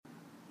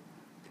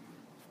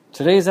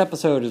Today's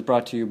episode is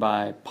brought to you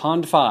by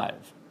Pond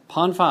 5.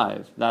 Pond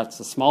 5, that's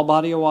a small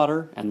body of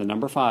water, and the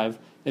number 5,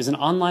 is an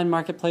online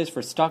marketplace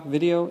for stock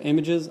video,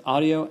 images,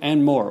 audio,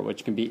 and more,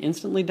 which can be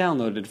instantly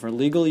downloaded for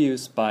legal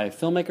use by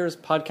filmmakers,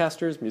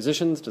 podcasters,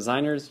 musicians,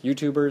 designers,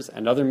 YouTubers,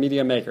 and other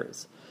media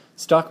makers.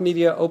 Stock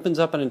media opens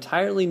up an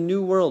entirely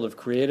new world of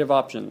creative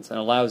options and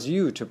allows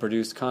you to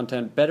produce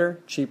content better,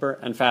 cheaper,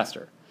 and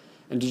faster.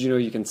 And did you know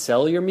you can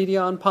sell your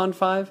media on Pond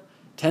 5?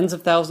 Tens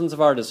of thousands of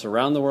artists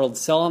around the world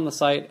sell on the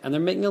site, and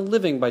they're making a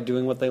living by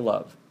doing what they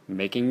love,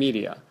 making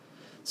media.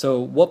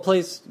 So what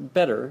place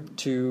better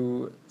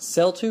to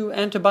sell to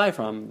and to buy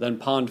from than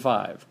Pond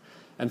 5?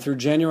 And through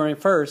January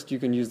 1st, you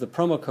can use the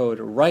promo code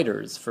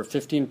WRITERS for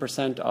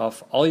 15%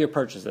 off all your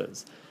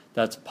purchases.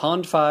 That's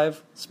Pond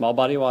 5, small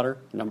body water,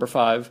 number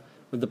 5,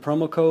 with the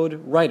promo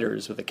code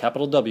WRITERS with a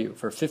capital W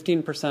for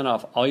 15%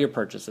 off all your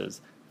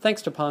purchases.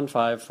 Thanks to Pond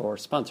 5 for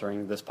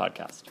sponsoring this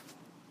podcast.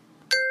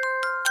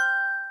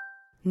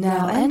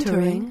 Now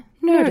entering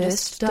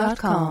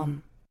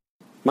Nerdist.com.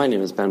 My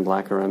name is Ben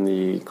Blacker. I'm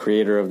the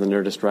creator of the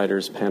Nerdist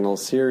Writers Panel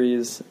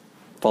series.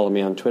 Follow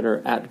me on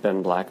Twitter at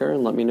Ben Blacker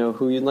and let me know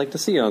who you'd like to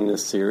see on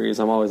this series.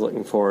 I'm always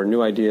looking for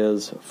new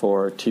ideas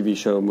for TV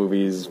show,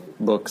 movies,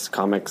 books,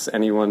 comics,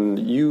 anyone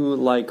you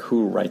like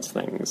who writes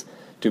things.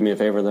 Do me a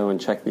favor, though, and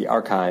check the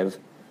archive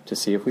to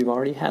see if we've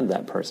already had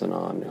that person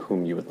on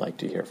whom you would like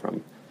to hear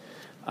from.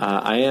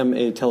 I am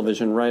a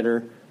television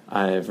writer.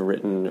 I've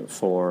written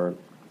for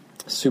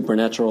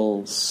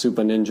Supernatural,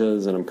 Super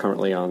Ninjas, and I'm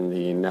currently on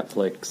the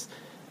Netflix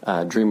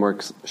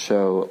DreamWorks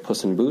show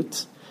Puss in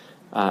Boots.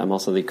 I'm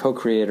also the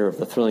co-creator of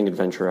the Thrilling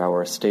Adventure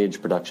Hour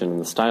stage production in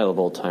the style of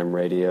old-time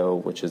radio,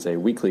 which is a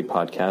weekly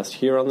podcast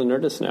here on the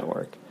Nerdist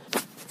Network.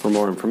 For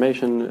more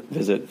information,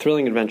 visit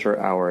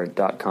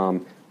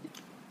thrillingadventurehour.com.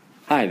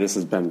 Hi, this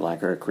is Ben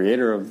Blacker,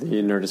 creator of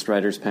the Nerdist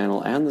Writers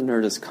Panel and the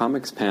Nerdist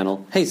Comics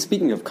Panel. Hey,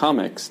 speaking of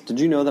comics,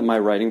 did you know that my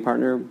writing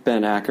partner,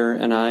 Ben Acker,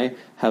 and I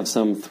have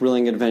some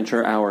Thrilling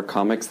Adventure Hour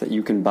comics that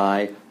you can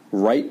buy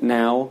right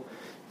now?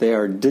 They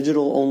are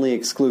digital-only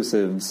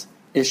exclusives,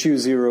 Issue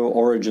 0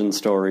 origin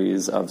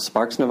stories of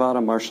Sparks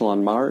Nevada, Marshall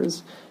on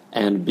Mars,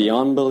 and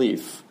Beyond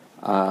Belief.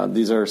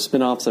 These are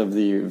spin-offs of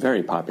the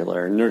very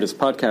popular Nerdist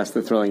podcast,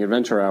 The Thrilling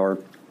Adventure Hour.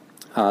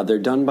 They're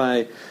done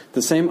by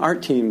the same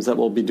art teams that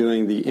will be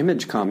doing the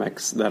Image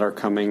comics that are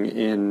coming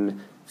in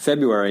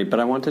February,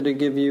 but I wanted to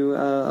give you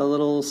a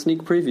little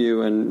sneak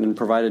preview and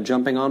provide a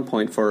jumping-on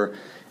point for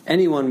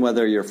anyone,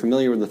 whether you're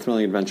familiar with the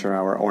Thrilling Adventure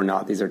Hour or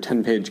not. These are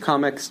 10-page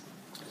comics.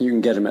 You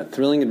can get them at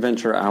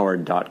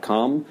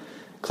thrillingadventurehour.com.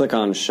 Click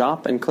on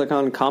Shop and click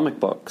on Comic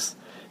Books.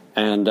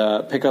 And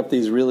pick up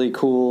these really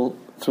cool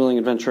Thrilling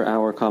Adventure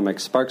Hour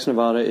comics. Sparks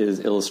Nevada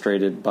is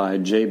illustrated by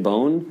Jay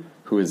Bone,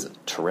 who is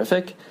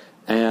terrific.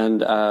 And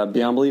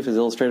Beyond Belief is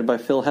illustrated by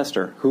Phil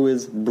Hester, who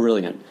is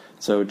brilliant.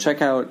 So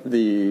check out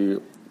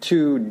the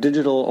 2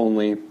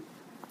 digital-only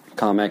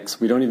comics.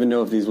 We don't even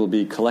know if these will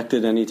be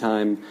collected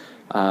anytime,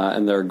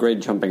 and they're a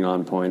great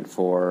jumping-on point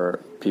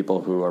for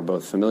people who are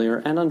both familiar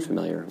and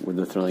unfamiliar with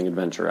the Thrilling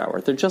Adventure Hour.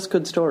 They're just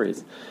good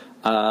stories.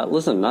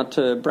 Listen, not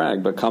to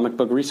brag, but Comic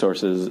Book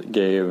Resources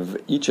gave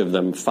each of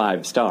them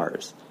 5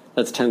 stars.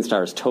 That's 10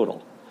 stars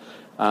total.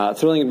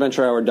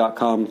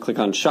 thrillingadventurehour.com, click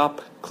on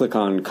Shop, click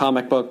on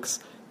Comic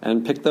Books,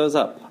 and pick those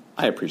up.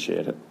 I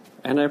appreciate it.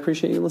 And I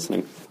appreciate you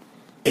listening.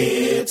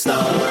 It's the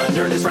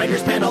Nerdist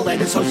Writers Panel, and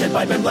it's hosted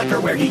by Ben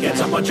Blacker, where he gets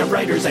a bunch of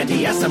writers and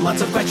he asks them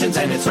lots of questions,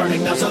 and it's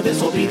starting now, so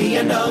this will be the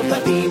end of the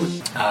theme.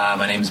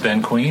 My name's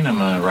Ben Queen. I'm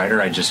a writer.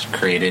 I just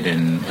created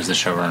and was the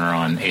showrunner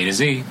on A to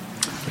Z,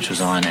 which was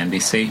on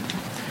NBC.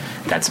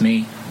 That's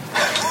me.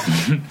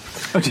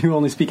 Oh, do you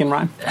only speak in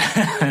rhyme?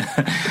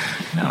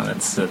 No,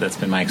 that's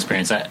been my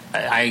experience.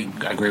 I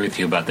agree with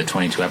you about the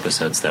 22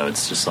 episodes, though.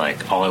 It's just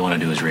like, all I want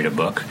to do is read a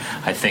book.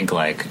 I think,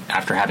 like,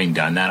 after having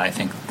done that, I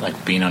think,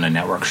 like, being on a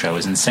network show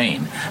is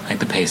insane. Like,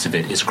 the pace of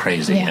it is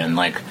crazy. Yeah. And,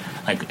 like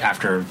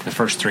after the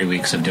first 3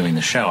 weeks of doing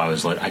the show,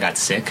 I got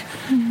sick,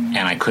 and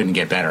I couldn't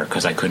get better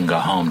because I couldn't go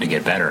home to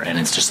get better. And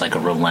it's just like a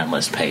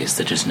relentless pace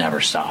that just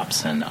never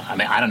stops. And, I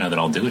mean, I don't know that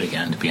I'll do it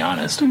again, to be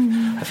honest.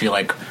 I feel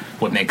like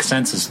what makes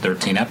sense is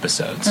 13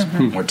 episodes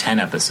or 10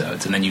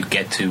 episodes, and then you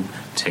get to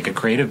take a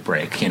creative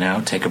break,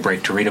 take a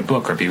break to read a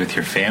book or be with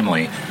your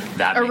family.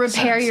 That or makes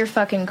repair sense. Your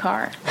fucking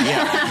car.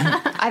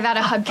 Yeah. I've had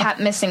a hubcap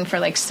missing for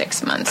like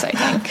 6 months, I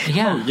think.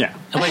 Yeah. Oh, yeah.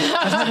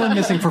 I've had one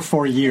missing for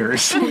 4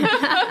 years.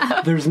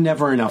 There's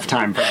never enough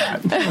time for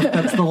that.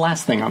 That's the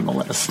last thing on the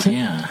list.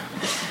 Yeah.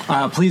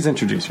 Please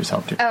introduce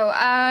yourself, too. Oh,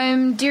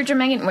 I'm Deirdre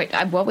Mangan. Wait,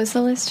 what was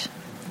the list?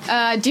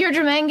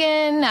 Deirdre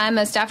Mangan. I'm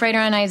a staff writer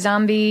on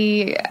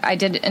iZombie. I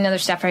did another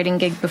staff writing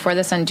gig before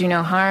this on Do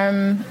No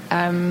Harm.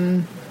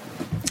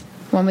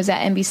 One was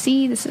at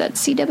NBC. This is at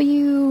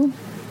CW.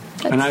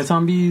 And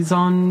iZombie's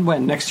on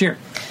when? Next year?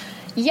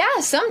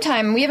 Yeah,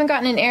 sometime. We haven't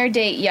gotten an air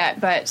date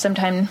yet, but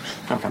sometime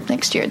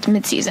next year. It's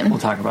mid-season. We'll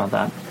talk about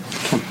that.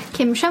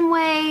 Kim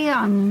Shumway.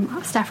 I'm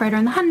a staff writer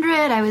on The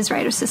 100. I was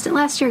writer assistant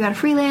last year, got a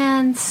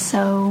freelance,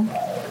 so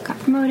got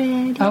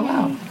promoted. Oh, Yay.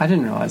 wow. I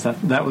didn't realize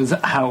that was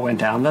how it went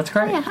down. That's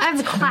great. Yeah, I have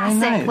a classic,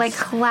 Very nice.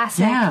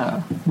 classic.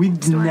 Yeah, we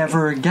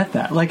never get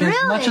that. Like, as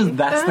much as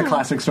that's the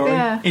classic story,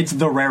 it's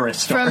the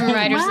rarest story. From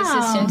writer's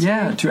assistant.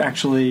 Yeah, to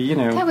actually,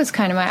 That was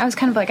kind of I was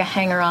kind of like a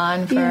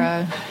hanger-on for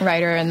a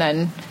writer, and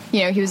then,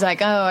 he was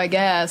like, oh, I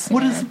guess.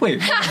 What does that mean?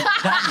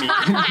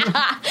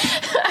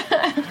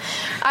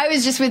 I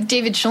was just with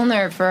David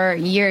Schulner for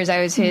years.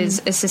 I was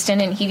his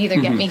assistant, and he'd either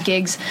get me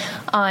gigs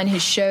on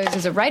his shows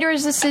as a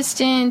writer's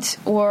assistant,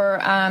 or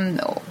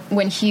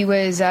when he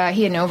had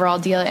an overall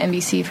deal at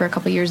NBC for a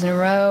couple years in a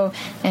row,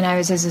 and I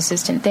was his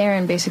assistant there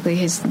in basically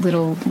his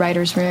little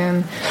writer's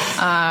room.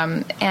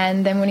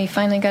 And then when he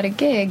finally got a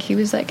gig, he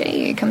was like,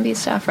 hey, come be a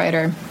staff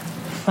writer.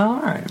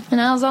 All right.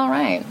 And I was all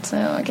right, so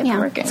I kept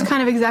working. It's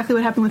kind of exactly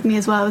what happened with me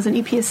as well. I was an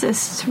EP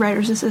assist,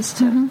 writer's assist,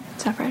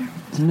 staff writer.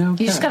 No,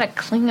 you just got to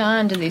cling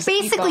on to these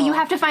Basically, people. you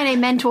have to find a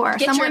mentor.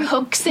 Get your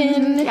hooks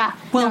in. Yeah.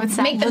 Well,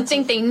 make them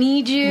think they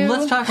need you.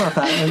 Let's talk about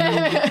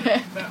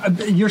that. I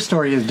mean, your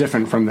story is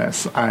different from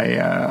this,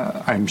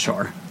 I'm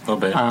sure. A little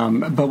bit.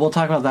 But we'll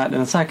talk about that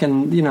in a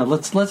second.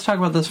 Let's talk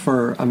about this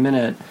for a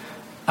minute.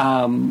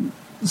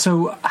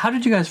 So how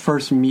did you guys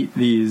first meet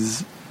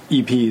these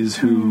EPs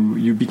who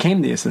you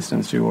became the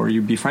assistants to, or you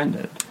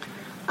befriended?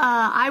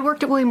 I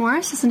worked at William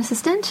Morris as an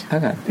assistant.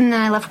 Okay. And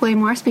then I left William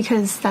Morris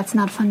because that's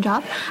not a fun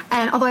job.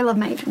 And although I love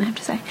my agent, I have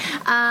to say.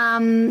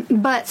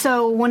 But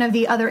so one of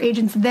the other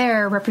agents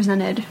there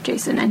represented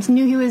Jason and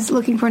knew he was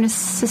looking for an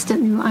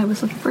assistant, knew I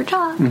was looking for a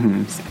job.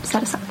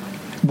 Set us up.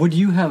 Would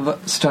you have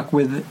stuck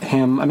with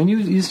him? I mean,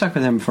 you stuck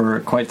with him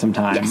for quite some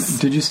time. Yes.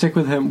 Did you stick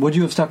with him? Would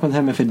you have stuck with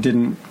him if it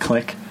didn't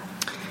click?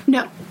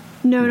 No.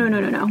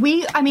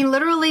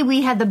 Literally,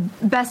 we had the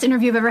best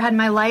interview I've ever had in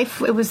my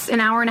life. It was an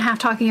hour and a half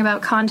talking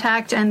about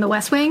Contact and The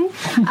West Wing.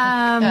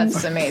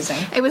 That's amazing.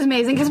 It was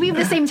amazing because we have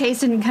the same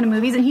taste in kind of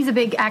movies, and he's a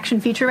big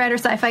action feature writer,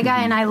 sci-fi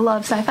guy, and I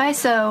love sci-fi,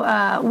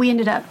 so we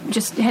ended up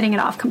just hitting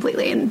it off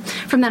completely, and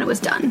from then it was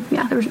done.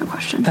 Yeah, there was no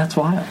question. That's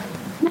wild.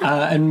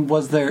 And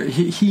was there...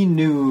 He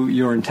knew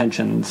your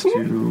intentions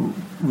to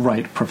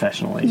write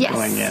professionally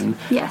going in.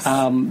 Yes.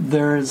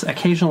 There's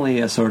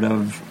occasionally a sort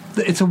of...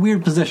 It's a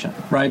weird position,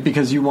 right?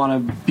 Because you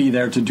want to be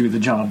there to do the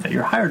job that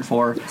you're hired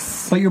for,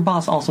 but your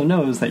boss also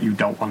knows that you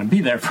don't want to be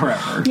there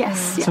forever.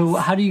 Yes. So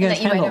how do you guys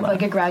handle that? You might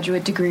have like a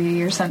graduate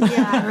degree or something.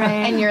 Yeah, right.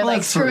 And you're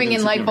like screwing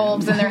in light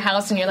bulbs in their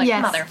house, and you're like,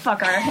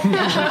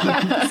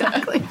 motherfucker.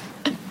 Exactly.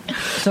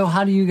 So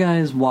how do you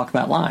guys walk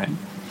that line?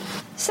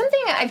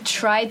 Something I've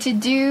tried to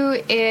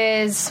do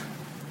is,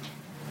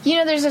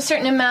 there's a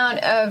certain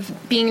amount of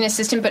being an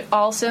assistant, but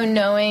also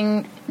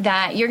knowing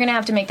that you're going to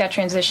have to make that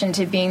transition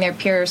to being their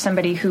peer or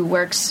somebody who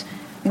works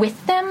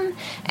with them.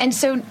 And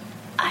so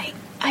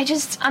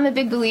I'm a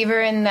big believer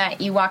in that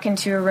you walk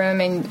into a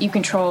room and you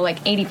control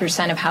like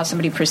 80% of how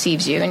somebody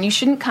perceives you. And you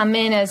shouldn't come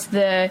in as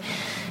the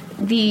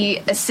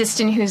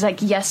assistant who's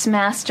like yes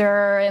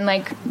master and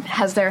like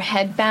has their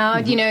head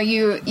bowed.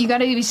 You got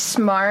to be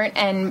smart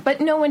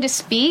but know when to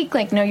speak,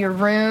 like know your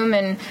room.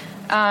 And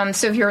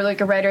so if you're like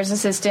a writer's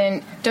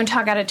assistant, don't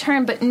talk out of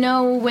turn, but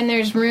know when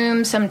there's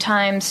room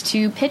sometimes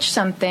to pitch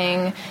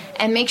something,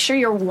 and make sure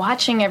you're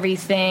watching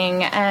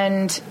everything.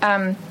 And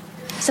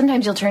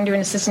sometimes you'll turn to an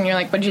assistant and you're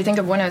like, what did you think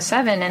of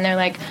 107? And they're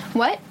like,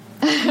 what?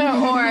 Or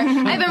I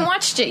haven't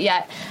watched it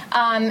yet.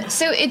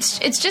 So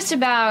it's just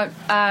about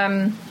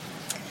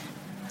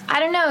I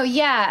don't know,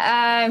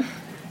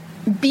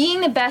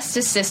 being the best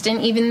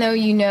assistant, even though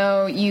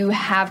you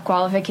have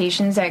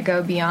qualifications that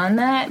go beyond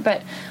that,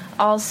 but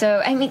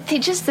also,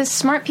 the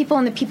smart people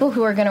and the people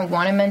who are going to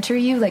want to mentor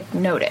you, like,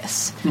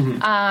 notice.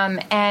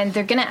 And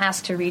they're going to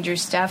ask to read your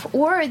stuff,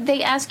 or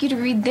they ask you to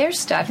read their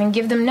stuff and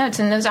give them notes,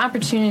 and those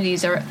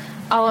opportunities are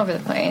all over the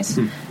place.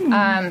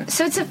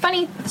 So it's a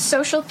funny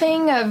social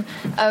thing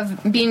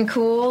of being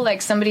cool,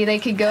 like somebody they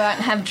could go out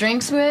and have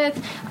drinks with,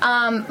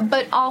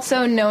 but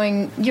also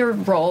knowing your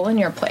role and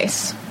your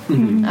place.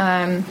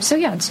 So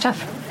yeah, it's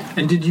tough.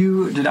 And did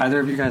either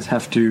of you guys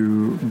have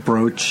to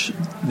broach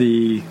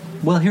the...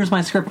 Well, here's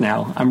my script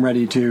now. I'm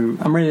ready to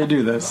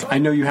do this. I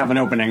know you have an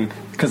opening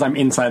because I'm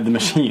inside the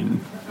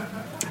machine.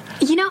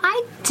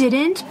 I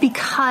didn't,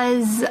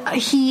 because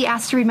he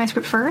asked to read my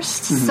script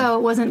first, so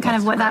it wasn't kind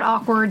of that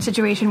awkward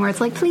situation where it's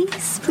like,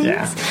 please.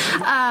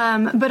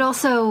 Yeah. But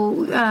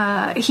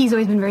also, he's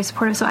always been very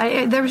supportive, so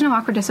there was no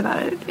awkwardness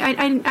about it.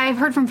 I've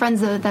heard from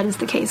friends that is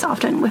the case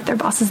often with their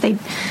bosses. They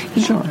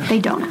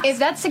don't ask. If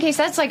that's the case,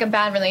 that's like a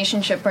bad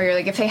relationship where you're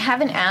like, if they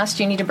haven't asked,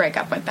 you need to break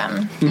up with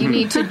them. You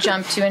need to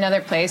jump to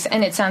another place,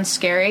 and it sounds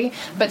scary,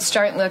 but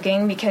start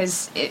looking,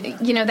 because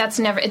it's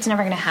never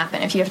going to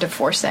happen if you have to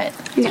force it.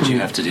 Yeah. Did you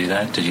have to do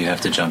that? Did you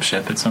have to jump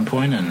ship at some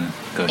point and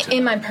go to...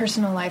 In my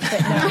personal life, but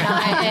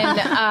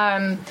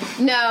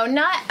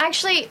not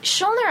actually.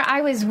 Schulner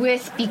I was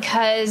with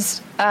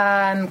because,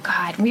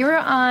 we were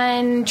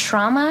on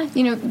Trauma,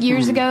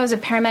 years ago as a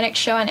paramedic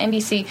show on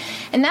NBC,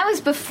 and that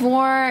was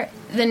before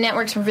the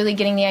networks were really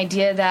getting the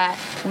idea that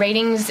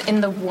ratings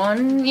in the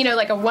one,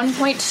 like a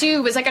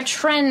 1.2 was like a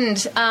trend.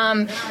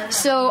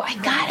 So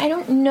I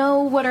don't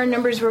know what our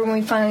numbers were when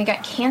we finally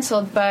got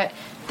canceled, but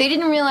they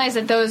didn't realize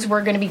that those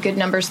were going to be good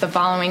numbers the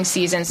following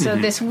season. So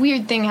this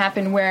weird thing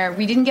happened where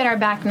we didn't get our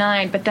back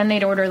 9, but then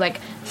they'd order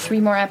like 3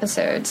 more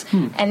episodes.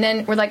 And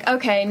then we're like,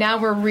 okay, now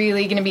we're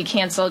really going to be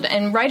canceled.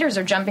 And writers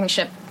are jumping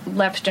ship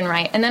left and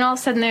right. And then all of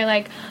a sudden they're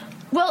like,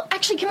 well,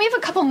 actually, can we have a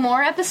couple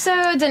more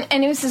episodes?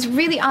 And it was this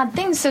really odd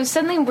thing. So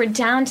suddenly we're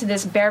down to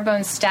this bare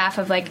bones staff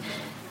of like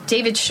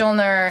David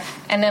Schulner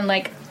and then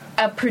like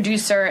a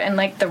producer and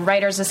like the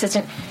writer's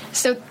assistant.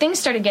 So things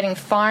started getting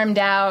farmed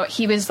out.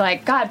 He was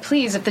like, God,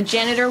 please, if the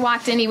janitor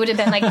walked in, he would have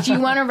been like, do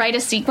you want to write a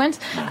sequence?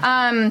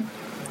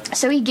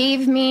 So he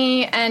gave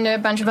me and a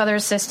bunch of other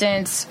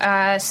assistants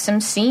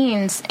some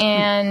scenes,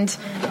 and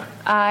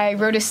I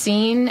wrote a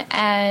scene,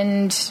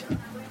 and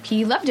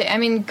he loved it. I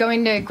mean,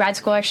 going to grad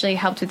school actually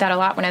helped with that a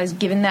lot. When I was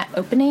given that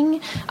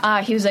opening,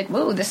 he was like,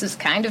 whoa, this is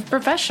kind of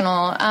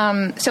professional.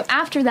 So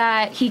after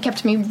that, he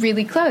kept me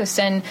really close,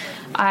 and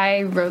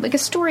I wrote like a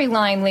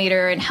storyline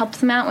later and helped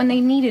them out when they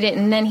needed it,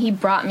 and then he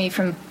brought me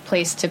from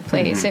place to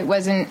place. It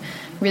wasn't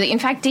really... In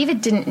fact,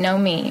 David didn't know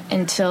me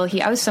until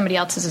I was somebody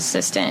else's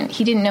assistant.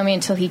 He didn't know me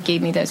until he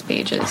gave me those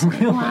pages.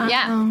 Really? Wow.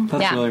 Yeah.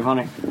 That's really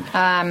funny.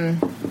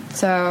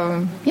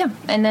 So, yeah.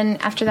 And then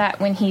after that,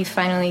 when he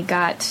finally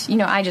got...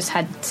 I just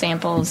had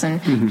samples,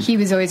 and he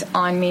was always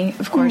on me,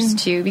 of course,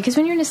 too. Because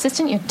when you're an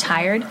assistant, you're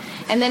tired.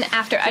 And then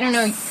after... I don't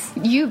know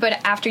you, but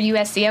after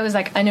USC, I was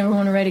like, I never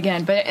want to write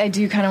again. But I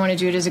do kind of want to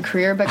do it as a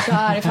career. But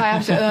God, if I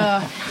have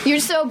to... you're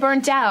so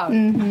burnt out.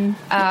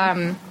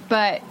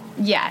 But...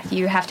 yeah,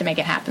 you have to make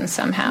it happen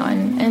somehow,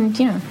 and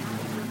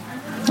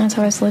that's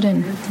how I slid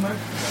in.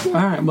 All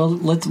right, well,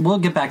 we'll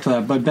get back to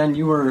that. But Ben,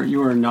 you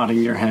were nodding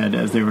your head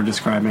as they were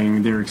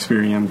describing their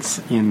experience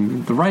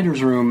in the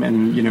writers' room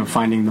and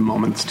finding the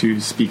moments to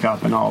speak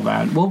up and all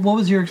that. What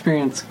was your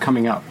experience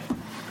coming up?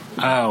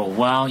 Oh,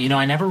 well,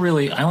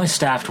 I only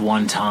staffed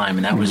one time,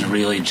 and that was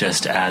really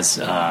just as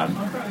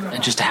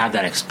just to have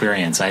that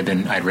experience. I'd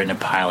written a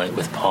pilot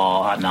with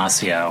Paul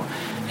Atanasio,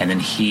 and then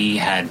he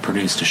had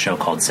produced a show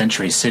called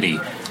Century City,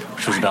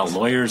 which was about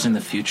lawyers in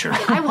the future.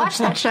 I watched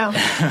that show.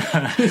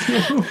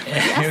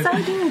 Yes,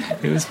 I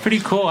did. It was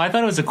pretty cool. I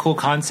thought it was a cool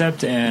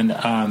concept, and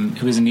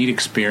it was a neat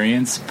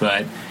experience,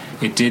 but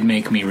it did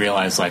make me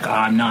realize, like,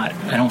 I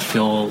don't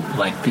feel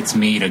like it's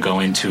me to go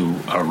into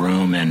a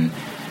room and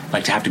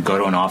like to have to go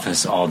to an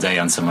office all day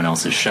on someone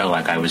else's show.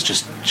 Like, I was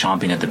just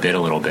chomping at the bit a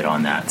little bit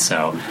on that.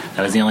 So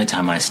that was the only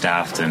time I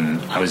staffed,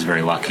 and I was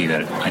very lucky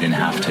that I didn't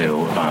have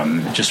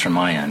to, just from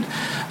my end.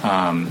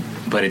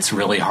 But it's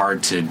really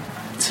hard to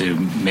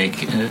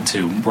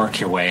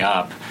work your way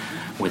up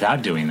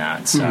without doing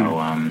that.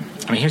 So,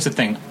 here's the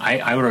thing.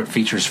 I wrote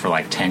features for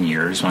like 10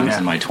 years when I was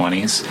in my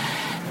 20s.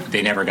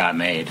 They never got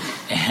made.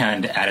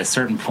 And at a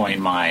certain point,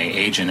 my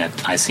agent at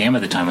ICM at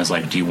the time was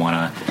like, do you want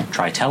to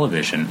try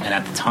television? And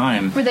at the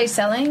time... Were they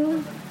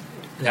selling?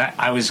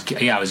 I was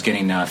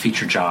getting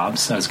feature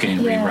jobs. I was getting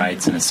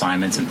rewrites and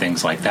assignments and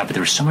things like that. But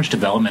there was so much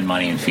development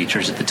money in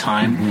features at the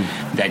time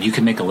that you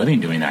could make a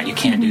living doing that. You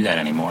can't do that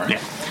anymore. Yeah.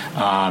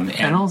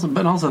 And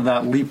also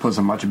that leap was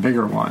a much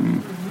bigger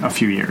one a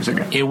few years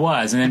ago. It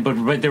was, and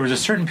then but there was a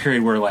certain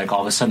period where like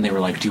all of a sudden they were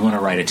like, "Do you want to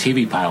write a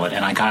TV pilot?"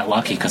 And I got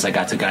lucky because I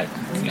got to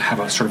have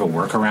a sort of a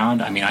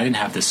workaround. I mean, I didn't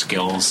have the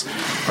skills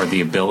or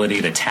the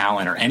ability, the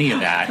talent, or any of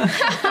that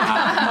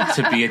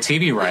to be a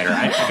TV writer.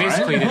 I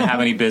basically didn't have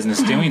any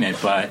business doing it,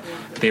 but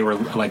they were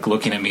like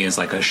looking at me as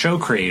like a show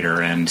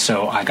creator, and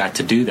so I got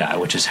to do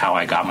that, which is how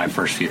I got my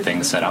first few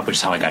things set up, which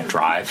is how I got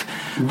Drive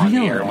on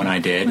the air when I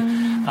did.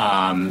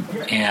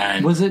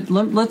 And was it?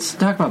 Let's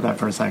talk about that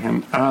for a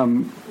second.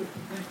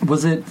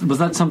 Was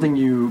that something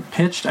you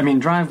pitched? I mean,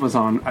 Drive was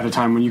on at a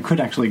time when you could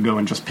actually go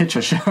and just pitch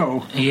a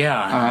show.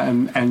 Yeah.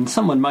 And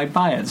someone might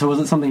buy it. So was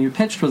it something you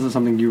pitched? Was it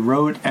something you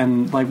wrote?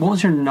 And like, what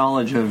was your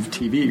knowledge of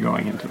TV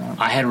going into that?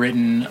 I had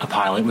written a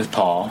pilot with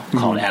Paul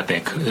called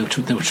Epic, which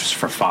was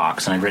for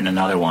Fox, and I'd written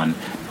another one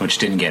which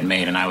didn't get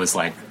made. And I was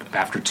like,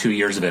 after 2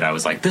 years of it, I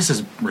was like, this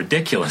is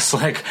ridiculous.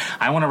 Like,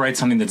 I want to write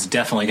something that's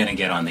definitely going to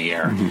get on the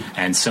air.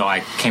 And so I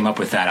came up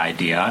with that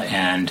idea,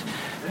 and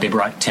they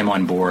brought Tim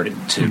on board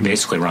to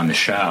basically run the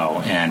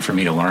show and for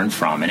me to learn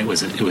from. And it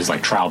was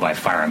like trial by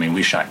fire. I mean,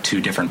 we shot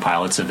 2 different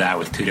pilots of that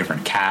with 2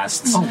 different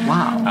casts. Oh,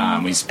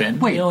 wow. We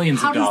spent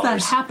millions of dollars. How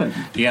does that happen?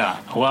 Yeah.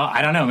 Well,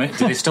 I don't know.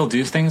 Do they still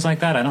do things like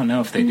that? I don't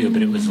know if they do,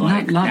 but it was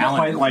like... Not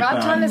quite like Rob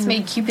that. Thomas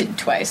made Cupid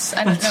twice.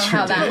 I don't know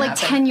how that like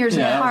happened. 10 years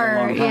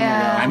apart.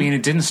 Yeah. I mean,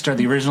 it didn't start...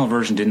 The original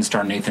version didn't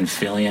star Nathan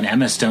Fillion.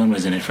 Emma Stone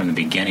was in it from the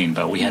beginning,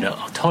 but we had a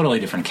totally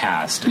different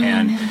cast.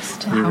 And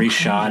we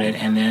reshot it,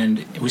 and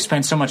then we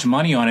spent so much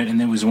money on it,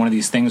 and it was one of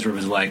these things where it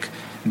was like,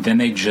 then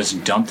they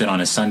just dumped it on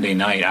a Sunday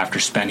night after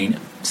spending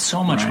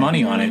so much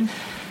money on it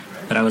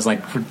that I was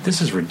like,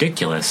 this is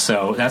ridiculous.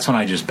 So that's when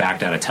I just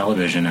backed out of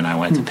television, and I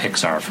went to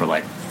Pixar for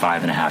like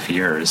 5.5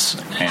 years.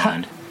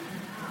 And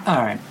all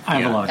right,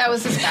 I have a lot. That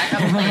was his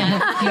backup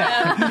plan.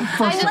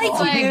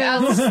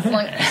 I'll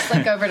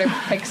slink over to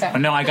Pixar.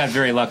 No, I got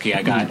very lucky.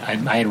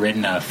 I had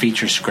written a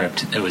feature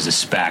script. It was a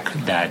spec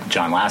that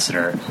John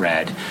Lasseter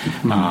read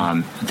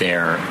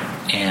there,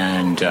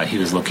 and he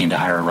was looking to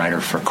hire a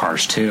writer for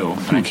Cars 2,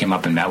 and I came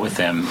up and met with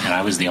him, and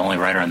I was the only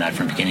writer on that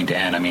from beginning to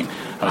end. I mean,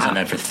 I was on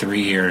that for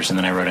 3 years, and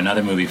then I wrote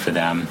another movie for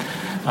them,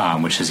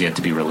 which has yet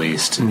to be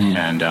released.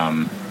 And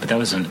but that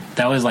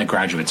was like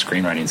graduate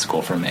screenwriting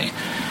school for me.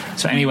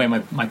 So anyway,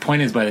 my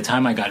point is, by the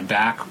time I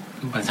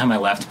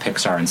left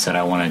Pixar and said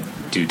I want to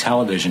do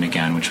television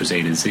again, which was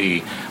A to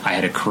Z, I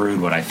had accrued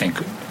what I think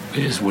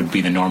would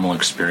be the normal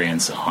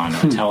experience on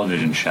a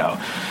television show.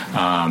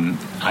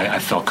 I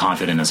felt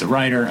confident as a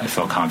writer. I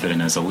felt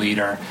confident as a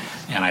leader.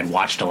 And I'd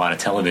watched a lot of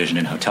television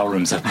in hotel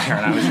rooms up there,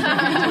 and I was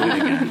ready to do it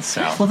again.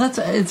 So. Well,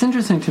 it's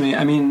interesting to me.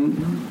 I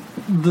mean,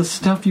 the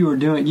stuff you were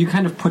doing, you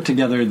kind of put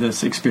together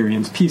this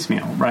experience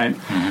piecemeal, right?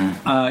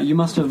 Mm-hmm. You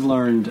must have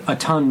learned a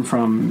ton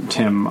from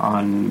Tim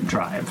on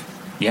Drive.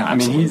 Yeah,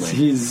 absolutely. I mean,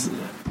 he's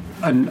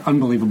an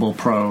unbelievable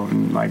pro,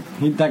 and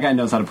that guy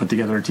knows how to put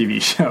together a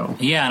TV show.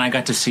 Yeah, and I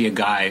got to see a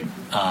guy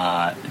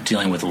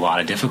dealing with a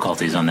lot of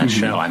difficulties on that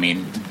show. I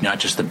mean, not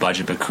just the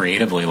budget, but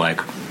creatively,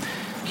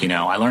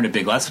 I learned a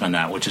big lesson on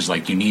that, which is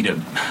you need a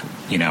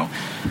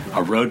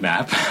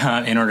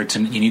roadmap in order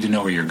to. You need to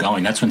know where you're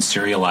going. That's when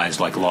serialized,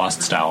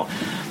 Lost style,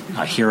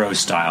 hero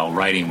style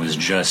writing was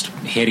just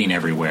hitting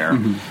everywhere,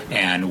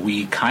 and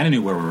we kind of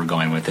knew where we were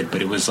going with it.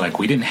 But it was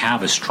we didn't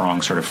have a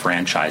strong sort of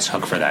franchise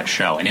hook for that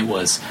show, and it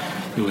was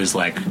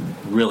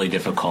really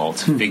difficult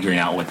figuring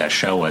out what that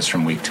show was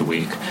from week to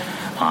week.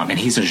 And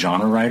he's a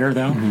genre writer,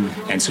 though,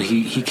 and so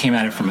he came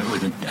at it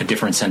with a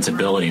different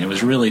sensibility, and it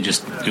was really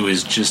just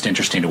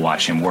interesting to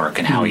watch him work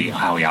and how he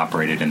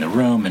operated in the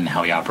room and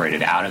how he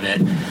operated out of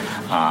it.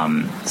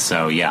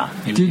 So yeah,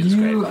 it was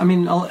great. I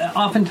mean,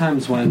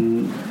 oftentimes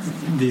when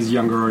these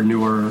younger or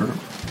newer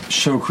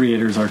show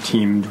creators are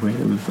teamed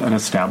with an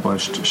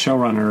established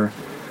showrunner,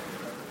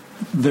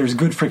 there's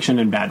good friction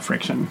and bad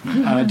friction.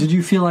 Did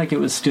you feel like it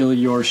was still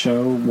your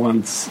show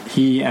once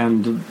he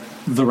and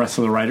the rest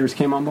of the writers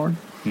came on board?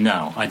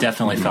 No, I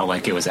definitely felt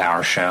like it was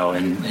our show,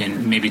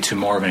 and maybe to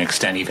more of an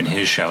extent even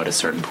his show at a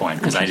certain point,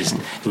 because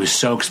it was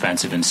so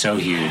expensive and so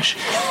huge,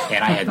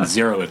 and I had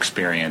zero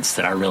experience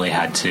that I really he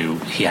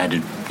had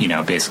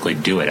to basically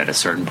do it at a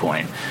certain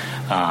point.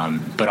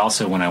 But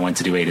also when I went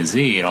to do A to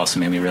Z, it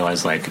also made me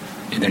realize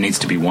there needs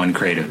to be one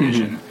creative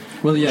vision.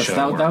 Well, yes,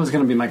 that was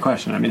going to be my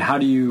question. I mean, how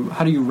do you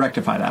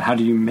rectify that? How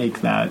do you make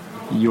that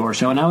your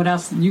show? And I would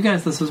ask you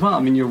guys this as well. I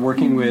mean, you're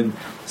working with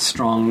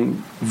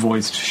strong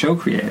voiced show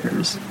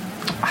creators.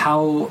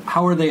 How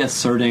are they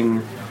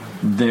asserting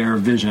their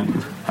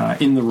vision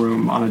in the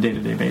room on a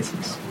day-to-day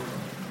basis?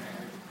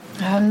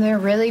 They're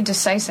really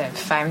decisive.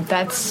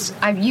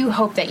 You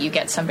hope that you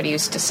get somebody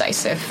who's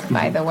decisive,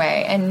 by the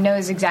way, and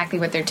knows exactly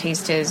what their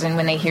taste is, and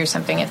when they hear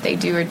something, if they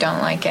do or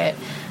don't like it.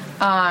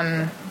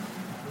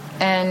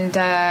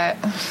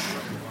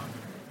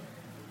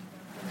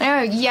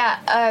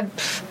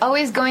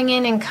 Always going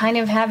in and kind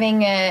of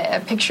having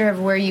a picture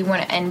of where you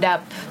want to end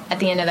up at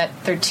the end of that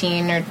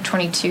 13 or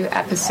 22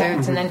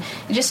 episodes, and then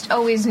just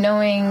always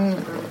knowing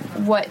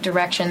what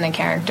direction the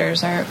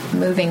characters are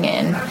moving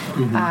in.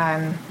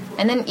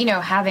 And then,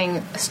 having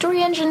a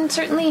story engine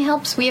certainly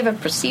helps. We have a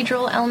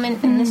procedural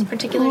element in this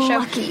particular show.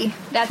 Lucky.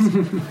 That's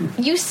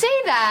you say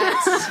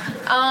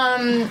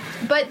that,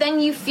 but then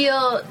you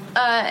feel,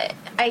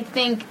 I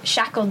think,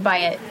 shackled by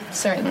it.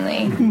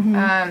 Certainly,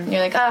 you're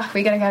like, oh,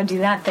 we gotta go do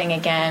that thing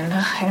again.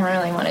 Oh, I don't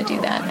really want to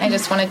do that. I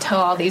just want to tell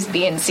all these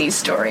B and C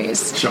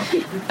stories. Sure.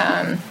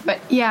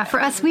 But yeah,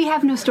 for us, we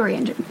have no story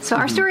engine. So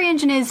our story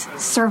engine is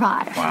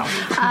survive. Wow.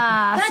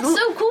 That's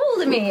so cool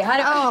to me.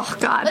 Oh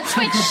God. Let's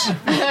switch.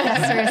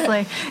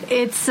 Seriously,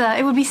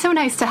 it would be so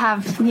nice to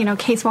have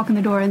Case walk in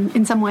the door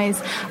in some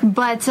ways,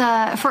 but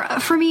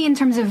for me, in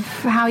terms of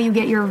how you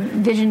get your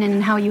vision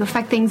and how you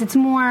affect things, it's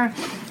more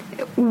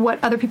what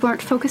other people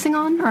aren't focusing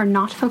on or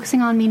not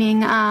focusing on,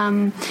 meaning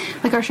our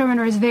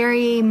showrunner is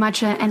very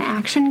much an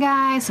action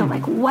guy, so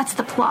what's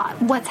the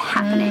plot, what's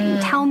happening,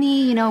 tell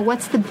me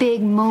what's the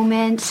big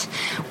moment,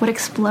 what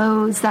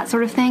explodes, that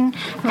sort of thing.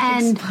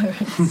 And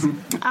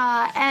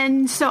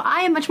so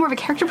I am much more of a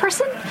character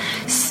person,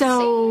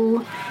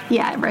 so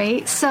yeah,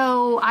 right,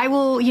 so I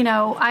will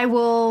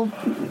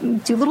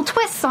do little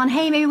twists on,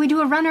 hey, maybe we do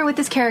a runner with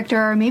this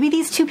character, or maybe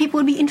these two people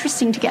would be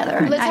interesting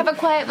together. Let's have a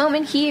quiet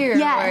moment here.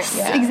 Yes,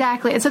 exactly.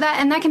 So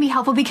that can be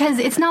helpful, because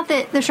it's not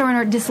that the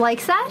showrunner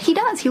dislikes that. He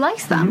does. He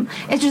likes them.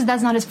 It's just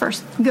that's not his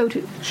first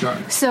go-to. Sure.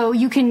 So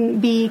you can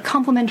be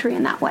complimentary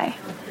in that way.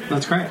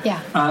 That's great.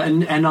 Yeah.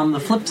 And on the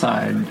flip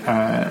side,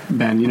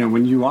 Ben,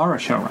 when you are a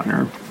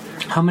showrunner,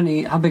 how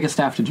big a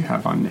staff did you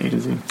have on A to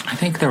Z? I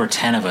think there were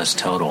 10 of us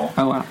total.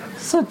 Oh, wow.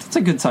 So it's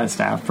a good-sized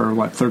staff for,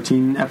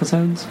 13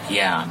 episodes?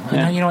 Yeah.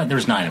 No, you know what? There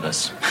was 9 of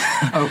us.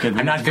 Okay.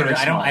 I'm not good.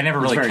 I never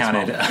really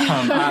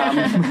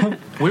counted.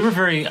 We were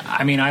very...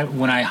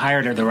 when I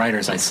hired the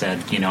writers, I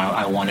said,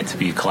 I want it to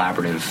be a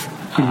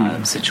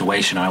collaborative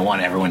situation. I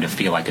want everyone to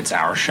feel like it's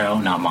our show,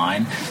 not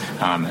mine.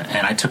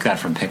 And I took that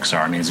from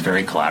Pixar. It's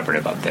very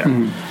collaborative up there.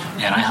 And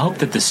I hope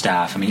that the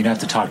staff... you'd have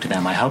to talk to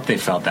them. I hope they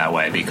felt that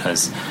way,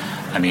 because...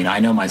 I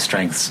know my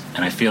strengths,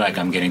 and I feel like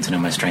I'm getting to know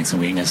my strengths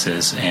and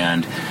weaknesses,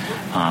 and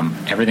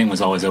everything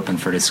was always open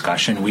for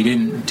discussion. We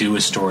didn't do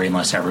a story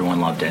unless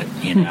everyone loved it,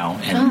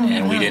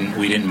 and we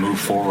didn't move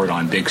forward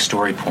on big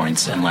story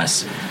points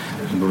unless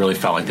we really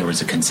felt like there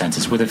was a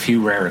consensus, with a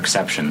few rare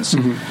exceptions.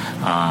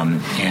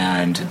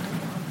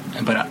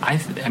 But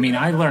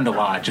I learned a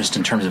lot just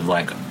in terms of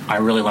I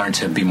really learned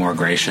to be more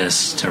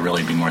gracious, to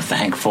really be more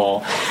thankful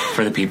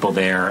for the people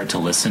there, to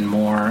listen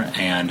more.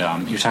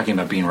 And you're talking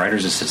about being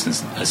writer's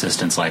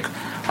assistants like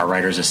our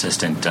writer's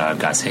assistant,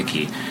 Gus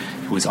Hickey,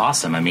 who was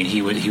awesome. I mean,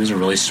 he was a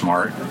really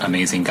smart,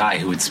 amazing guy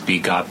who would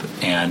speak up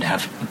and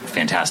have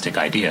fantastic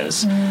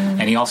ideas.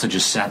 And he also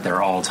just sat there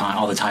all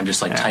the time,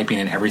 just typing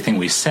in everything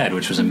we said,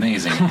 which was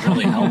amazing,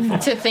 really helpful.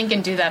 To think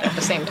and do that at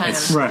the same time.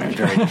 It's very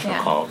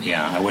difficult.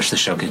 Yeah, I wish the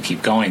show could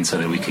keep going so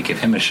that we could give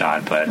him a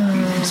shot, but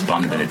I'm just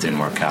bummed that it didn't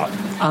work out.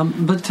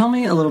 But tell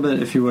me a little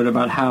bit, if you would,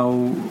 about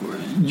how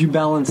you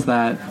balance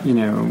that,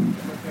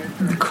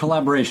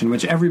 collaboration,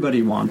 which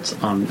everybody wants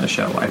on a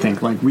show. I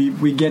think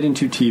we get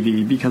into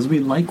TV because we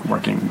like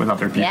working with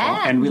other people,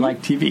 and we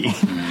like TV.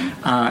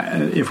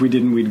 If we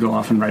didn't, we'd go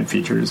off and write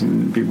features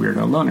and be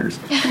weirdo loners.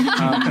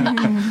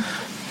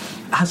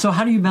 So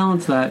how do you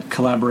balance that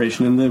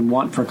collaboration and the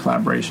want for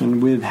collaboration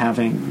with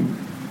having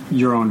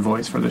your own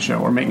voice for the show,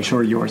 or making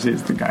sure yours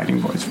is the guiding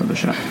voice for the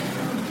show?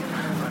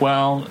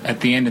 Well,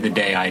 at the end of the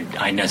day,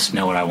 I just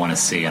know what I want to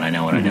see, and I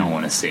know what I don't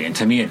want to see. And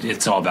to me,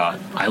 it's all about,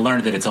 I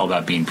learned that it's all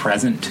about being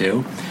present,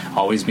 too.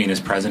 Always being as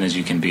present as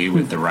you can be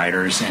with the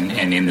writers and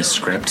in the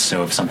script.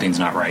 So if something's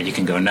not right, you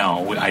can go,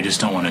 no, I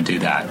just don't want to do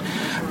that.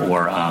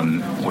 Or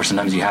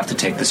sometimes you have to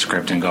take the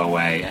script and go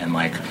away and,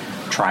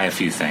 try a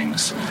few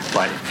things.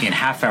 But in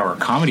half-hour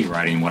comedy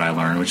writing, what I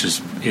learned, which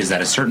is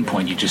at a certain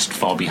point you just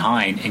fall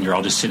behind and you're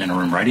all just sitting in a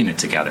room writing it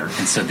together.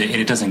 And so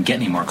it doesn't get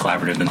any more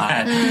collaborative than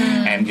that.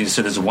 And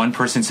so there's one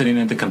person sitting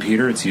at the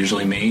computer, it's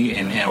usually me,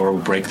 or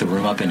we'll break the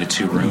room up into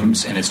two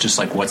rooms, and it's just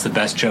what's the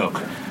best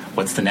joke?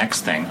 What's the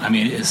next thing? I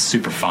mean, it's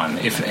super fun.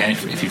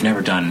 If you've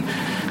never done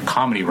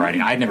comedy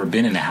writing, I'd never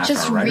been in a half-hour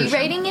writer's room. Just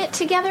rewriting it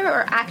together,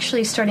 or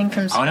actually starting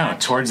from scratch? Oh, no.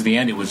 Towards the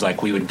end, it was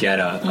we would get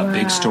a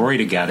big story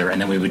together,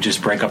 and then we would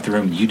just break up the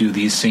room. You do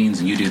these scenes,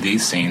 and you do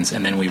these scenes,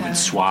 and then we would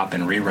swap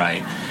and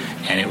rewrite.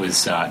 And it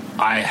was,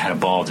 I had a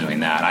ball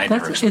doing that. I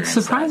never experienced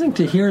It's surprising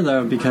to hear,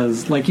 though,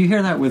 because, you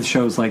hear that with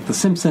shows like The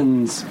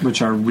Simpsons,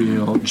 which are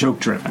real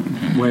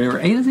joke-driven, where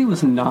A to Z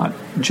was not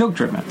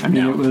joke-driven. I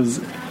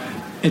mean,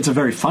 it's a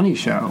very funny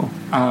show,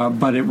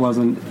 but it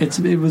wasn't.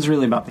 It was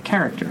really about the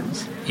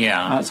characters.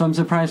 Yeah. So I'm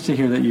surprised to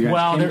hear that you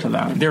guys came to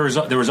that. There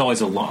was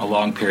always a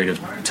long period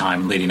of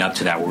time leading up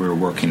to that where we were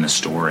working the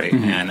story,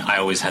 and I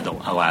always had a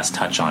last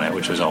touch on it,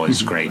 which was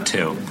always great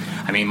too.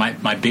 I mean,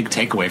 my big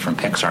takeaway from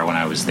Pixar when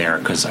I was there,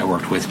 because I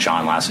worked with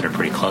John Lasseter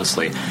pretty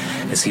closely,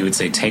 is he would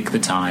say, take the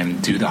time,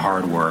 do the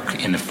hard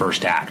work in the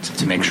first act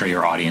to make sure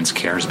your audience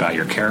cares about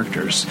your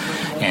characters.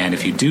 And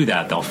if you do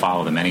that, they'll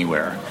follow them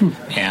anywhere.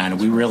 And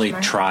we really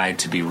tried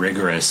to be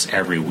rigorous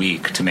every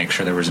week to make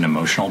sure there was an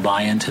emotional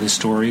buy-in to the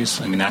stories.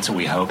 I mean, that's what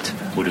we hoped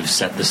would have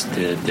set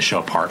the show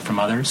apart from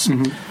others.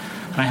 And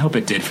I hope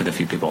it did for the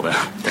few people that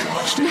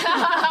watched it.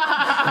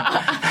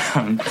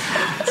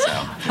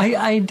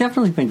 I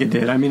definitely think it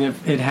did. I mean,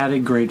 it had a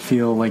great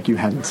feel like you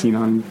hadn't seen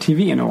on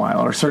TV in a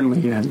while, or certainly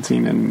you hadn't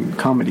seen in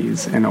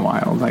comedies in a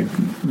while, like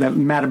that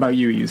Mad About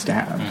You used to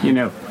have,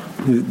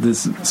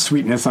 this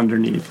sweetness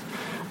underneath.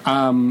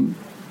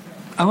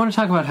 I want to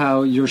talk about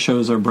how your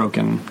shows are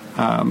broken,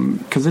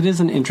 because it is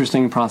an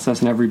interesting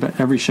process, and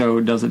every show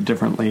does it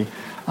differently.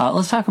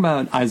 Let's talk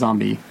about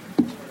iZombie.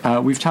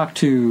 We've talked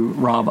to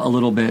Rob a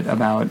little bit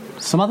about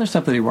some other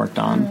stuff that he worked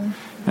on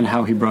and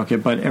how he broke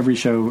it, but every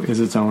show is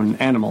its own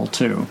animal,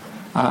 too.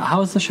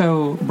 How is the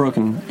show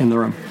broken in the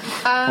room?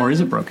 Or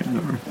is it broken in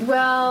the room?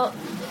 Well,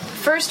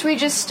 first we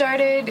just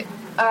started...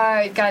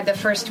 the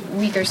first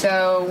week or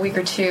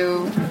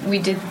two, we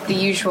did the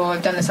usual.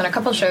 I've done this on a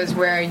couple shows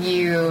where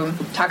you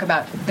talk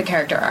about the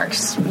character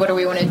arcs. What do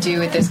we want to do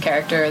with this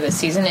character this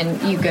season?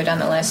 And you go down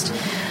the list.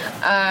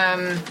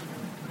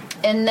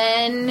 And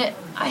then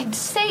I'd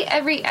say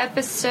every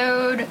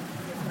episode,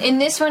 in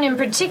this one in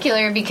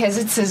particular, because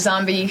it's a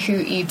zombie who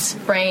eats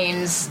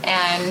brains,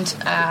 and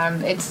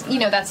it's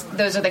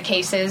those are the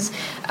cases.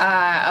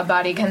 A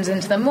body comes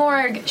into the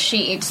morgue,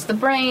 she eats the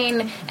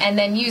brain, and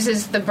then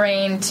uses the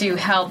brain to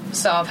help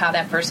solve how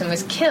that person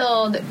was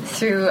killed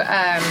through.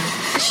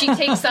 She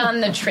takes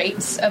on the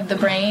traits of the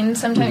brain.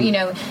 Sometimes,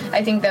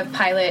 I think the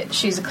pilot,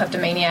 she's a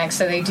kleptomaniac,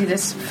 so they do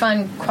this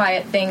fun,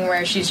 quiet thing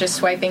where she's just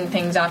swiping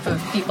things off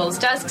of people's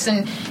desks,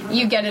 and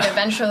you get it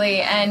eventually.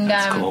 And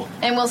cool.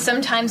 And we'll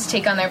sometimes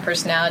take on their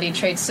personality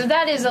traits. So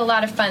that is a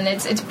lot of fun.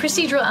 It's a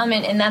procedural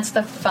element, and that's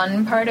the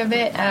fun part of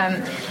it.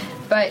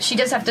 But she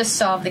does have to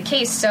solve the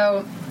case.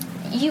 So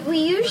we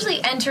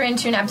usually enter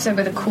into an episode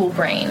with a cool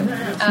brain.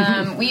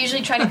 We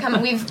usually try to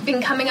we've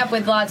been coming up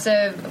with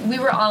we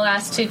were all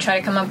asked to try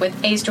to come up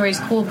with A stories,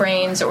 cool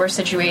brains, or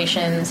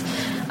situations.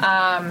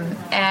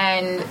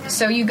 And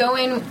so you go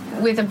in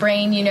with a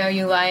brain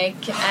you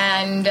like,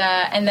 and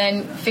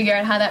then figure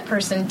out how that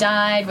person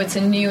died, what's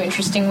a new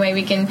interesting way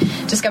we can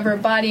discover a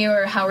body,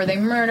 or how were they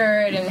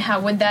murdered, and how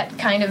would that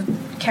kind of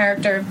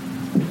character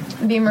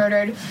be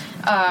murdered,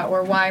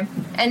 or why.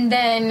 And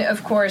then,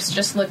 of course,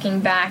 just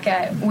looking back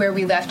at where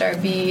we left our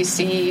B,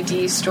 C,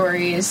 D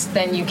stories,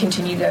 then you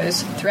continue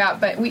those throughout.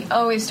 But we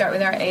always start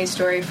with our A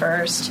story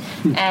first,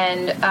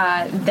 and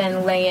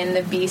then lay in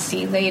the B,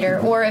 C later.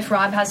 Or if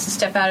Rob has to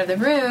step out of the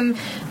room,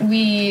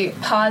 we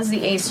pause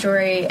the A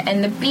story,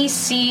 and the B,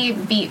 C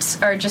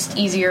beats are just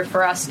easier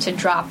for us to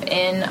drop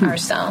in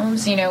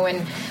ourselves. You know,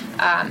 when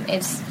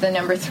it's the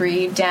number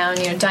 3 down,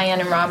 you know, Diane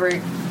and Rob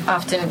are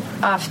often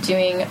off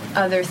doing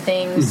other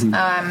things,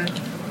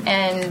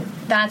 and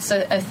that's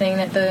a thing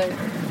that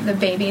the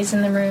babies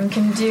in the room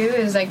can do,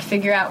 is like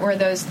figure out where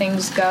those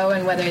things go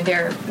and whether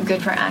they're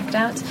good for act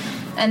outs.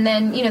 And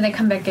then, you know, they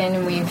come back in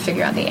and we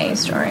figure out the A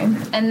story.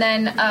 And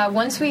then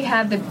once we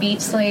have the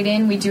beats laid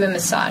in, we do a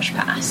massage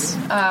pass.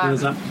 What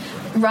is that?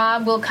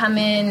 Rob will come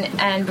in,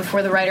 and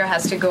before the writer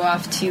has to go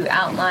off to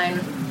outline,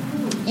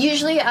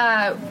 usually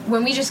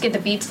when we just get the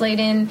beats laid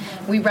in,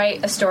 we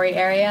write a story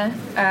area.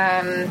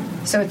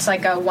 So it's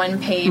like a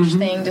one-page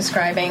thing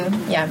describing,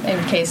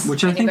 in case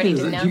which I think anybody is,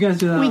 didn't know. do you guys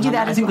do that? We do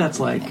that I as think well. that's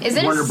like Is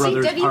it Warner a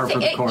Brothers CW par for thing?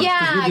 the course.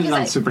 Yeah, we did it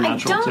on I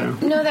Supernatural don't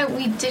too. know that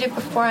we did it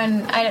before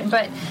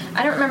but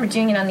I don't remember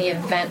doing it on the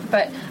event,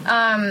 but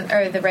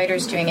or the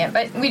writers doing it.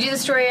 But we do the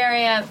story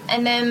area,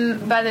 and then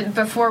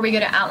before we go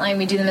to outline,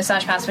 we do the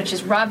massage pass, which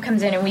is Rob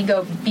comes in and we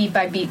go beat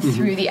by beat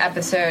through the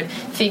episode,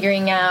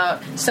 figuring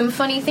out some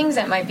funny things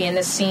that might be in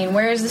this scene.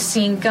 Where is the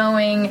scene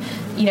going?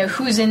 You know,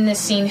 who's in this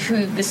scene,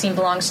 who the scene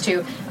belongs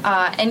to,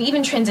 and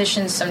even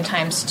transitions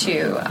sometimes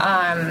too.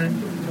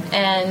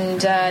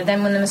 And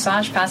then when the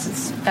massage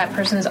passes, that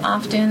person's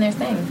off doing their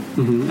thing.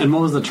 And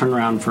what was the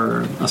turnaround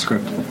for a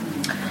script?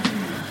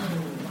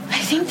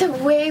 I think the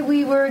way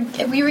we were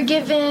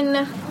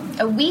given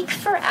a week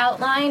for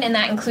outline, and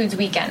that includes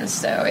weekends.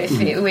 So if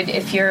you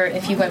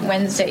went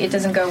Wednesday, it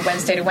doesn't go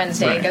Wednesday to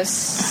Wednesday. Right. It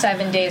goes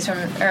 5 days from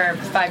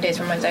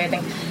Wednesday, I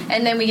think.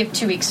 And then we give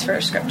 2 weeks for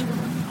a script.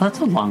 Well, that's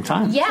a long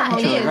time. Yeah,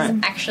 it is, right.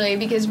 actually,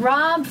 because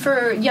Rob,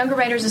 for younger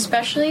writers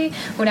especially,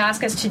 would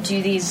ask us to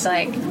do these,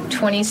 like,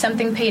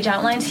 20-something page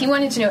outlines. He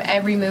wanted to know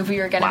every move we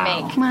were going to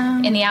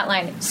make in the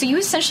outline. So you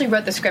essentially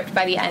wrote the script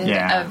by the end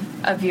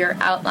of your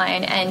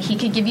outline, and he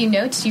could give you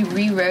notes, you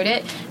rewrote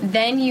it,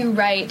 then you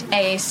write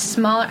a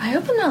smaller... I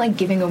hope I'm not, like,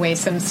 giving away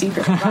some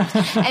secret.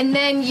 And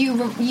then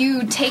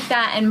you take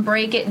that and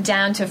break it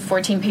down to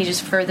 14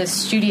 pages for the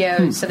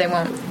studio so they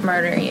won't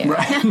murder you.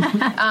 Right.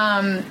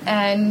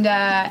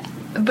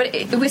 But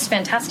it was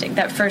fantastic.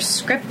 That first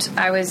script,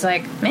 I was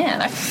like, man,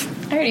 I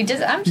already did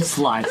that. I'm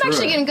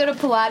actually going to go to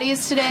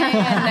Pilates today, and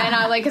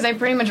then because I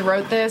pretty much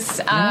wrote this.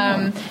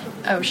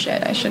 Oh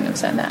shit, I shouldn't have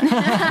said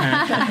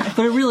that.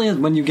 But it really is,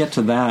 when you get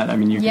to that, I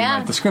mean, you can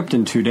write the script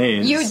in 2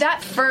 days.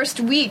 That first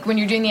week when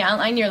you're doing the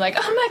outline, you're like,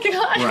 oh my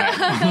god,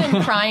 right.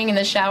 and crying in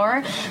the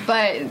shower.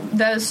 But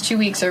those 2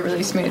 weeks are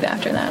really smooth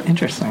after that.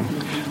 Interesting.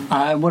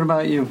 What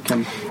about you,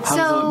 Kim? How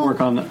does it work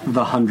on the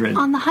 100?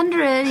 On the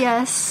 100,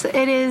 yes,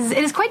 it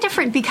is quite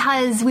different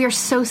because we are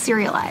so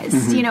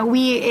serialized. You know,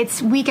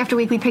 it's week after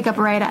week we pick up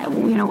right at,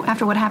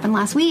 after what happened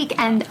last week,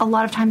 and a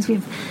lot of times we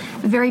have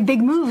very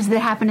big moves that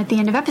happen at the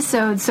end of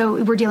episodes,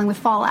 so we're dealing with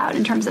fallout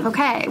in terms of,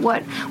 okay,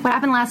 what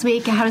happened last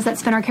week, and how does that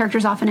spin our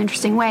characters off in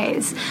interesting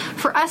ways?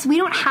 For us, we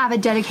don't have a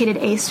dedicated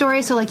A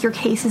story, so like your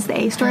case is the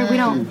A story. We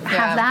don't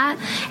have that.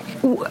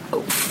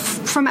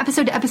 From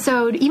episode to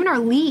episode, even our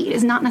lead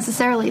is not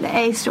necessarily the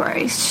A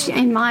story.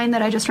 In mine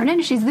that I just turned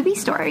in, she's the B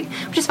story,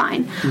 which is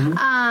fine.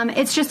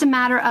 It's just a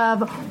matter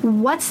of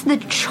what's the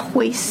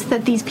choice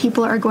that these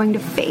people are going to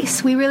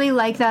face. We really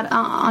like that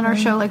on our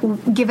show, like,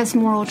 give us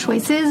moral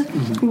choices.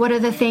 What are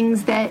the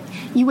things that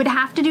you would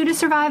have to do to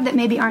survive that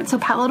maybe aren't so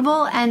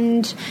palatable,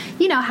 and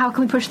how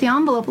can we push the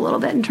envelope a little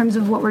bit in terms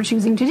of what we're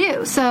choosing to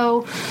do?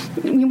 So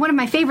one of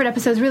my favorite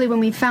episodes really when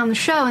we found the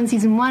show in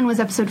season 1 was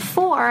episode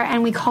 4,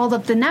 and we called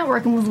up the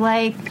network and was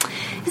like,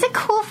 is it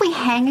cool if we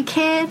hang a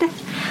kid?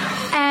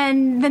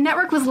 And the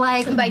network was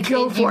like,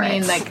 go for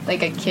it.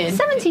 Like a kid?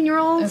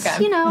 17-year-olds.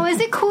 Okay. Is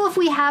it cool if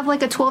we have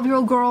like a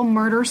 12-year-old girl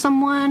murder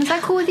someone? Is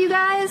that cool with you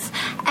guys?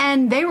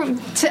 And they were,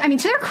 to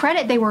their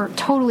credit, they were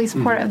totally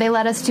supportive. They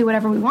let us do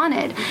whatever we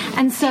wanted.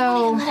 And so... They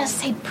wouldn't even let us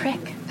say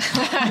prick.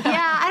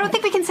 Yeah, I don't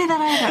think we can say that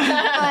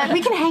either. But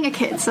we can hang a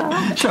kid, so...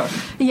 Sure.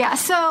 Yeah,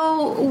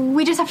 so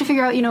we just have to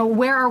figure out,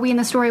 where are we in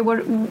the story?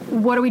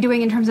 What are we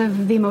doing in terms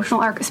of the emotional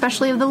arc,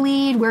 especially of the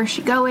lead? Where is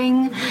she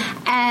going?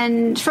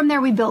 And from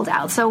there we build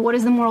out. So what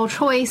is the moral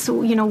choice?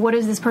 What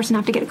does this person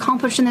have to get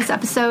accomplished in this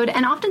episode?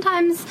 And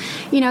oftentimes,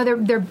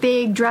 they're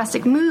big,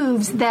 drastic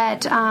moves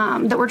that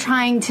we're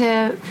trying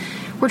to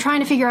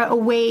figure out a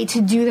way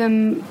to do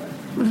them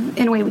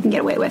in a way we can get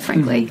away with,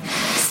 frankly.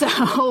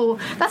 So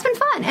that's been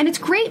fun, and it's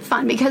great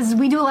fun because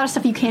we do a lot of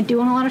stuff you can't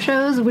do on a lot of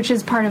shows, which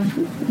is part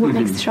of what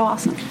makes the show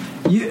awesome.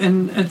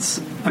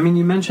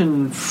 You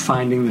mentioned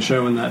finding the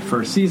show in that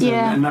first season,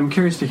 and I'm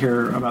curious to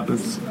hear about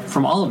this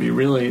from all of you,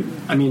 really.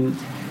 I mean,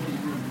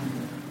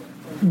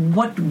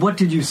 what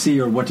did you see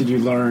or what did you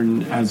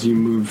learn as you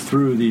moved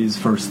through these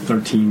first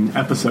 13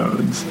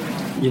 episodes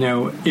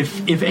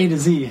if A to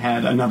Z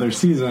had another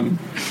season,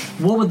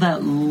 what would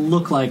that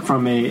look like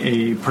from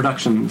a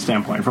production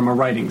standpoint, from a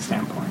writing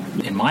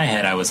standpoint? In my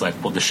head, I was like,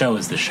 well, the show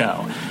is the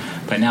show.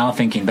 But now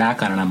thinking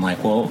back on it, I'm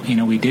like, well,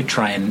 we did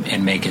try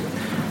and make it.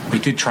 We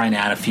did try and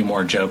add a few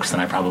more jokes than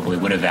I probably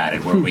would have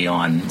added were we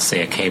on,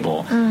 say, a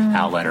cable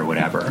outlet or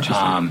whatever.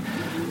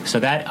 So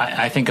that,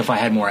 I think if I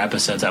had more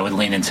episodes, I would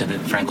lean into,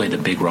 frankly, the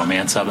big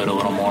romance of it a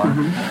little more,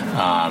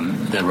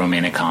 the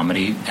romantic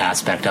comedy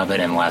aspect of it,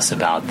 and less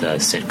about the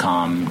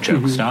sitcom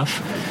joke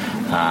stuff.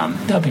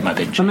 That would be my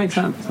big change. That makes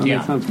sense.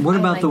 Makes sense. What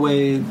about the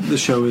way the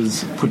show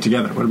is put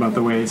together? What about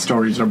the way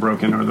stories are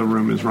broken or the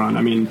room is run?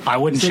 I mean, I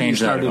wouldn't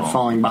change that at all. Started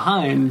falling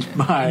behind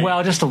by...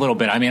 Well, just a little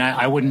bit. I mean,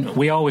 I wouldn't...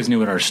 We always knew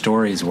what our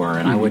stories were,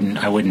 and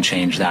I wouldn't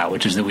change that,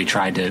 which is that we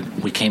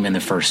came in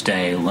the first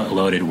day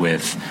loaded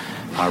with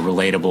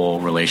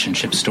relatable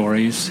relationship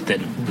stories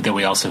that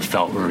we also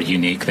felt were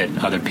unique,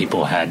 that other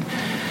people had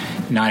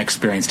not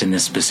experienced in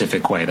this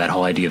specific way. That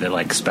whole idea that,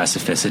 like,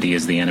 specificity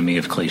is the enemy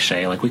of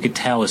cliche. Like, we could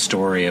tell a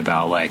story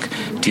about, like,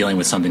 dealing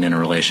with something in a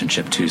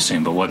relationship too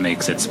soon, but what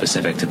makes it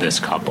specific to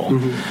this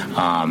couple?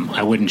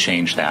 I wouldn't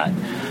change that.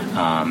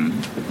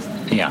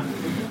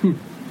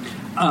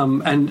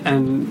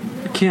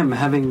 And Kim,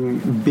 having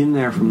been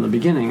there from the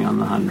beginning on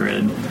the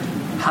 100,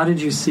 how did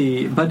you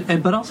see,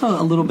 but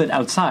also a little bit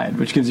outside,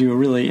 which gives you a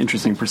really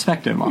interesting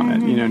perspective on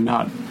it,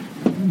 not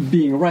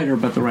being a writer,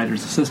 but the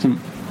writer's assistant.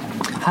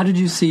 How did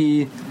you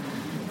see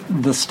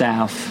the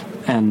staff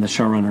and the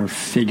showrunner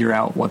figure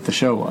out what the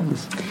show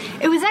was?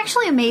 It was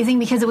actually amazing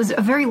because it was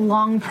a very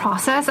long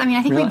process. I mean,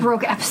 I think we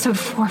broke episode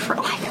 4 for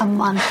like a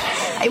month.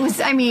 We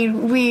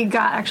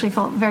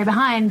felt very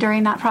behind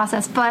during that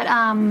process, but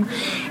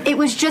it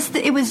was just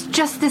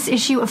this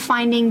issue of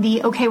finding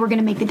we're going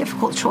to make the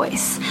difficult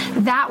choice.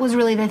 That was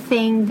really the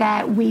thing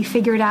that we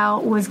figured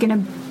out was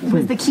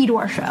the key to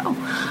our show.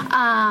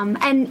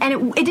 And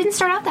it didn't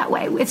start out that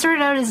way. It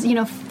started out as,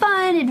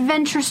 fun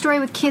adventure story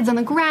with kids on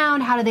the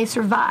ground. How do they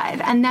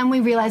survive? And then we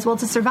realized, well,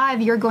 to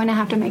survive, you're going to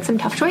have to make some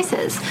tough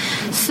choices.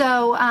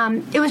 So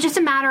it was just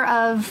a matter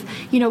of,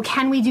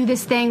 can we do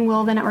this thing?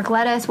 Will the network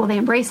let us? Will they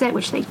embrace it?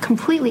 Which they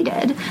completely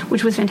did,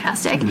 which was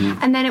fantastic.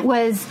 And then it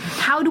was,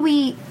 how do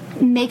we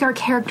make our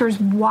characters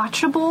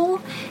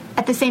watchable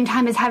at the same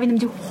time as having them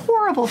do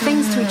horrible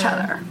things to each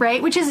other,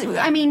 right? Which is,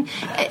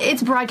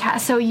 it's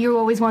broadcast, so you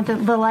always want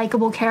the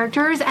likable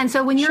characters. And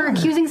so when you're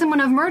accusing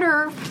someone of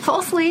murder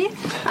falsely,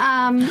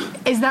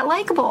 is that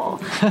likable?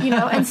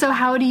 And so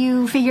how do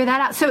you figure that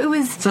out?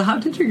 So how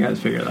did you guys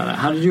figure that out?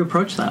 How did you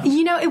approach that?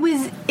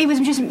 It was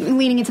just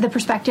leaning into the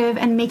perspective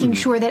and making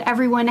sure that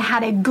everyone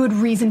had a good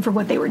reason for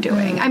what they were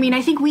doing.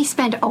 I think we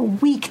spent a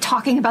week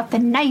talking about the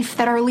knife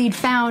that our lead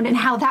found and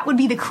how that would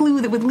be the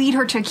clue that would lead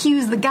her to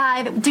accuse the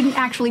guy that didn't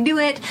actually do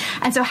it,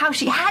 and so how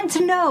she had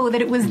to know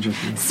that it was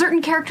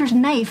certain character's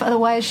knife,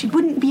 otherwise she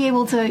wouldn't be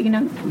able to,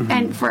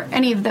 and for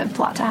any of the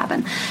plot to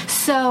happen.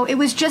 So it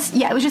was just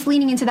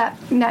leaning into that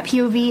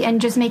POV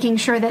and just making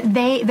sure that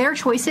their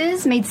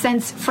choices made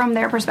sense from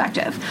their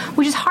perspective,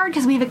 which is hard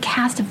because we have a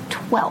cast of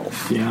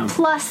 12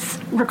 plus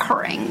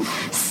recurring.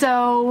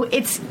 So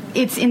it's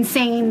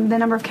insane the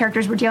number of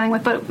characters we're dealing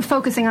with, but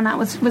focusing on that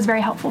was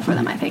very helpful for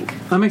them, I think.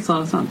 That makes a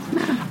lot of sense.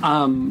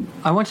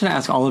 I wanted to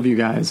ask all of you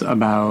guys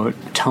about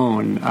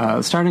tone,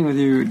 starting with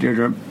you,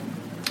 Deirdre,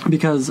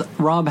 because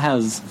Rob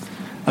has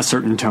a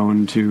certain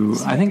tone to,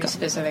 I think,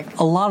 specific.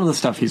 A lot of the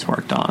stuff he's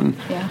worked on.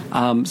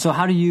 Yeah. So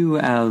how do you,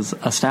 as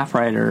a staff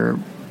writer,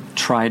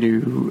 try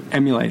to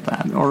emulate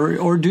that,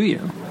 or do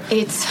you?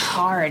 It's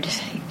hard.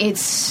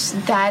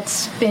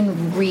 That's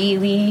been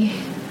really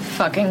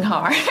fucking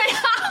hard.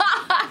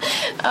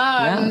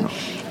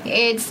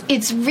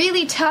 It's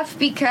really tough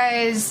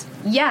because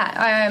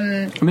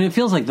it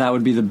feels like that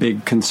would be the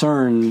big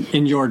concern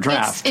in your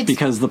draft,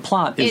 because the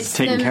plot is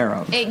taken care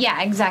of.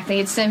 Exactly.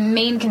 It's the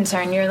main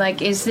concern. You're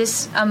like, is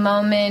this a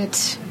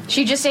moment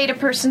she just ate a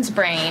person's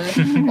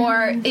brain,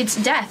 or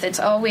it's death? It's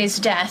always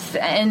death.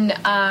 And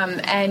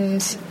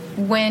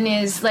when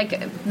is, like,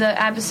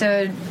 the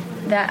episode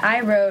that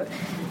I wrote,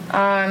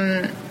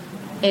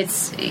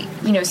 it's,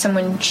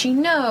 someone she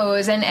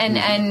knows,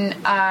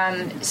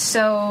 and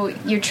so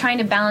you're trying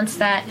to balance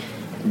that.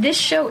 This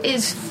show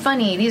is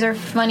funny. These are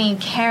funny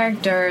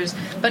characters,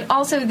 but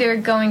also they're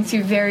going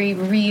through very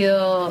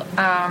real,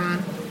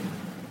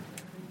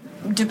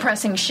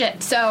 depressing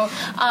shit. So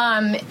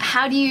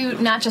how do you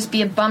not just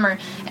be a bummer?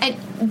 And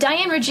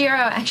Diane Ruggiero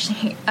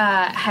actually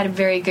had a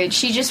very good,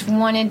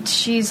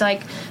 she's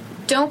like,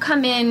 don't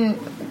come in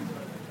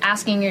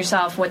asking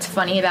yourself what's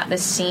funny about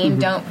this scene.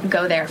 Don't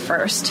go there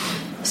first.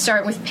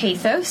 Start with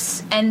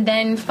pathos and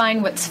then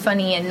find what's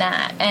funny in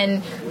that.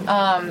 And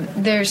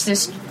there's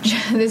this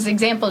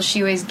example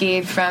she always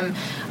gave from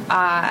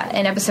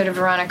an episode of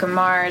Veronica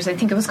Mars. I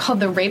think it was called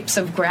The Rapes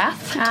of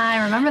Graft.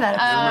 I remember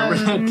that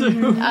episode.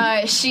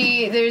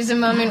 There's a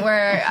moment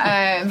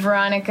where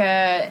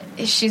Veronica,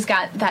 she's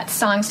got that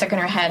song stuck in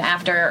her head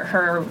after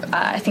her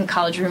I think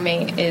college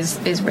roommate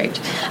is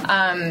raped.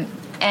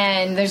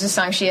 and there's a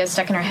song she has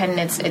stuck in her head, and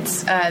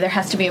it's there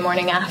has to be a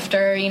morning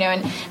after,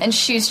 and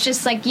she's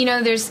just like,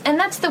 and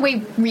that's the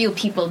way real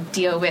people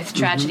deal with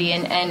tragedy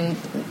and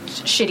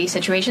shitty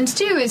situations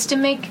too, is to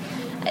make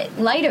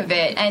light of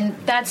it, and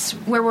that's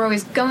where we're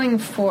always going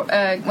for.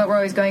 What we're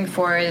always going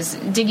for is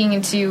digging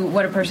into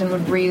what a person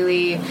would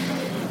really,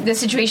 the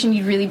situation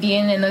you'd really be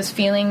in, and those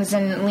feelings,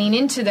 and lean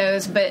into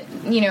those, but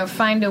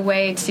find a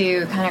way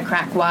to kind of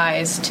crack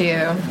wise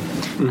too.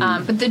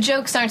 But the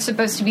jokes aren't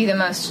supposed to be the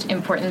most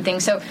important thing.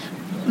 So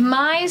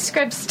my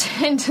scripts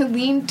tend to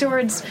lean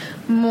towards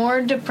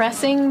more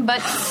depressing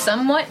but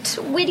somewhat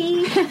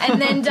witty,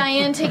 and then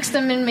Diane takes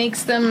them and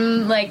makes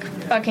them like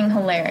fucking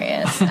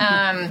hilarious.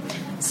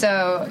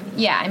 So,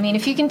 yeah, I mean,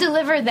 if you can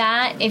deliver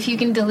that, if you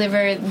can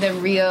deliver the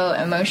real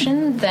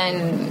emotion,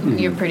 then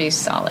you're pretty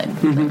solid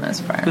for the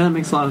most part. That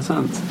makes a lot of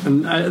sense.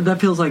 And that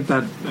feels like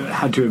that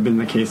had to have been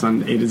the case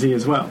on A to Z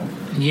as well.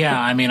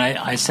 Yeah, I mean,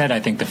 I said I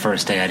think the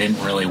first day I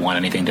didn't really want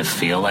anything to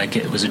feel like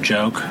it was a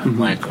joke.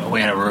 Like, we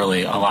had a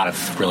lot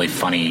of really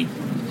funny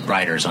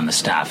writers on the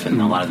staff,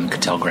 and a lot of them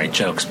could tell great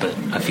jokes, but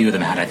a few of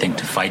them had, I think,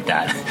 to fight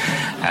that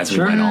as we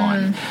went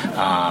on.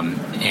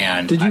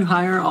 And did you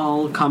hire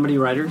all comedy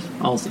writers,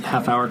 all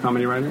half-hour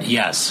comedy writers?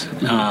 Yes.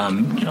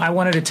 I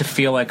wanted it to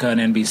feel like an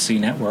NBC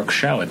network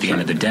show at the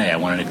end of the day. I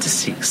wanted it to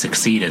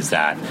succeed as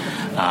that.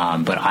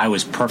 But I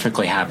was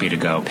perfectly happy to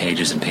go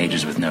pages and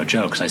pages with no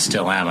jokes. I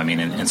still am. I mean,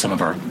 in some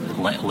of our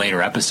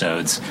later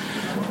episodes,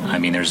 I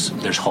mean,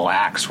 there's whole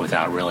acts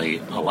without really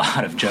a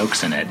lot of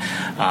jokes in it,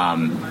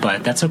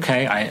 but that's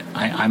okay.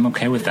 I'm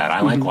okay with that.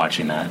 I like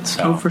watching that.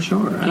 So. Oh, for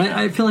sure. And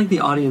I feel like the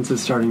audience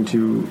is starting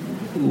to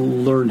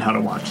learn how to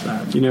watch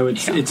that.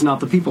 It's not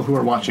the people who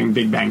are watching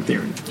Big Bang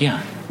Theory.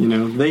 Yeah.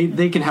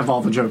 They can have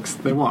all the jokes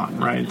they want,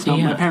 right? It's not,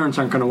 my parents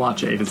aren't going to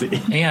watch A to Z.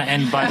 Yeah,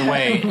 and by the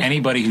way,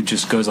 anybody who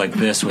just goes like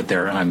this with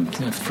their,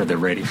 for the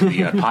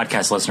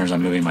podcast listeners,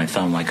 I'm moving my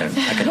thumb like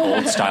an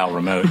old style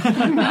remote.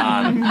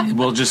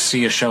 We'll just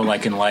see a show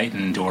like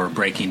Enlightened or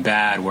Breaking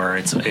Bad, where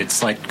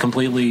it's like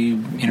completely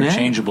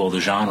interchangeable,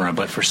 the genre,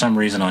 but for some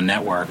reason on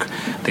network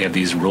they have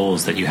these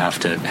rules that you have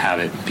to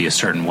have it be a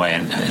certain way,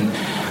 and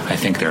I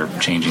think they're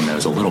changing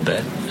those a little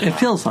bit. It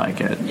feels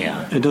like it.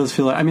 Yeah. It does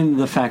feel like, I mean,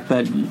 the fact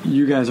that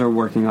you guys are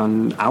working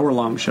on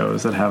hour-long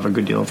shows that have a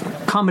good deal of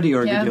comedy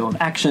or a good deal of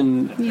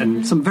action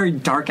and some very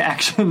dark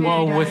action.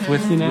 Well,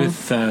 with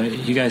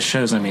you guys'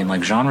 shows, I mean,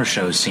 like genre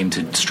shows seem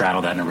to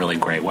straddle that in a really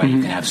great way.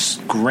 You can have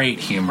great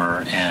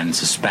humor and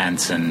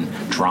suspense and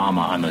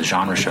drama on those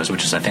genre shows,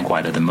 which is, I think,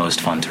 why they're the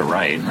most fun to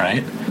write,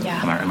 right?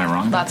 Yeah. Am I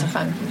wrong? Lots of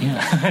fun.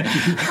 Yeah.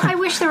 I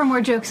wish there were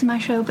more jokes in my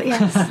show, but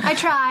yes, I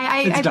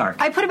try. It's dark.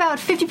 I put about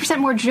 50%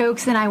 more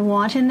jokes than I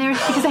want in there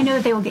because I know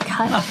that they will get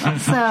cut.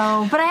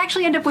 But I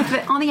actually end up with,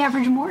 on the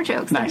average, more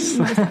jokes than most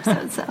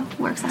episodes, so it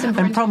works out.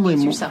 And probably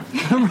more, yourself.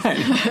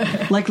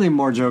 right. Likely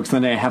more jokes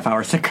than a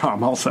half-hour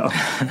sitcom also.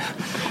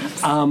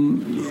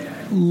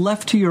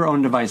 Left to your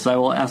own devices, I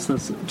will ask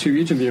this to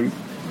each of you.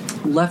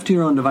 Left to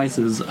your own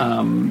devices,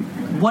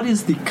 what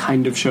is the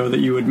kind of show that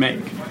you would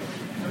make?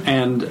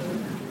 And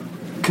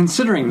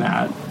considering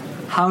that,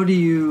 how do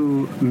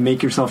you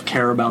make yourself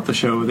care about the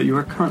show that you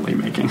are currently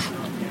making?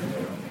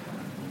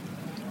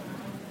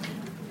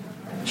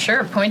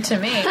 Sure, point to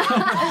me.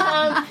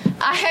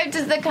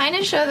 The kind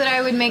of show that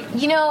I would make,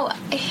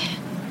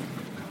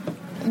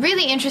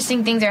 really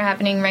interesting things are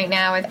happening right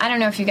now. I don't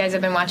know if you guys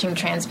have been watching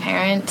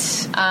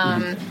Transparent,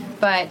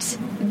 but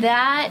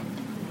that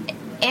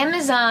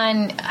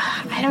Amazon,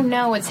 I don't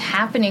know what's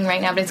happening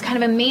right now, but it's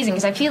kind of amazing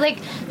because I feel like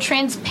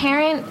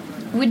Transparent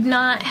would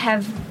not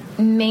have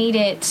made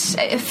it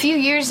a few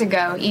years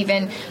ago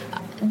even.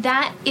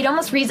 That it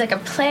almost reads like a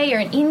play or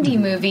an indie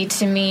movie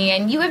to me,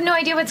 and you have no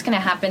idea what's going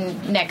to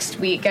happen next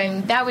week.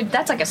 And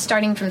that's like a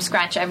starting from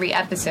scratch every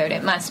episode.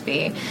 It must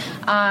be.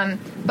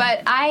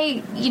 But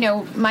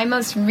my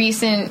most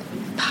recent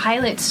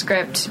pilot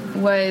script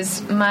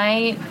was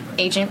my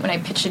agent, when I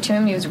pitched it to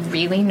him, he was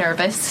really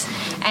nervous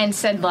and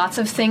said lots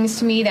of things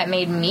to me that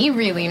made me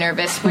really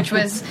nervous, which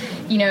was,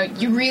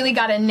 you really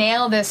got to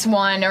nail this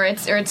one, or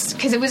it's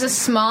because it was a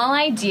small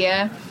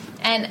idea.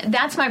 And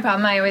that's my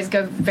problem. I always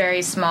go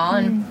very small.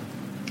 And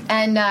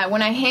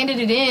when I handed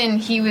it in,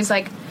 he was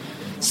like,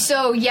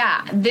 so,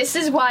 yeah, this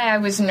is why I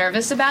was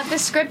nervous about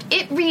this script.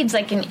 It reads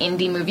like an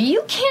indie movie.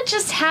 You can't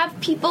just have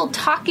people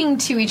talking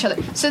to each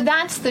other. So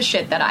that's the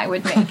shit that I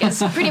would make.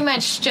 It's pretty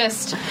much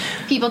just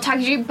people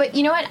talking to you. But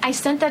you know what? I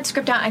sent that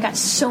script out. I got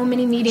so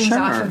many meetings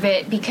off of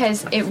it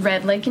because it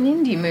read like an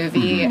indie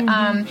movie.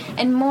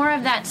 And more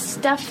of that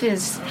stuff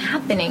is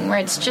happening where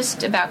it's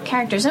just about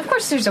characters. And, of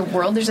course, there's a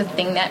world. There's a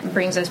thing that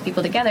brings those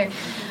people together.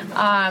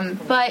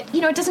 But,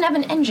 it doesn't have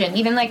an engine.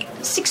 Even,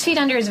 6 Feet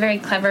Under is very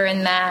clever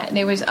in that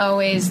there was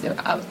always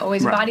a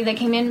body that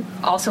came in,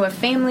 also a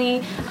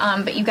family,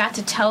 but you got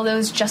to tell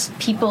those just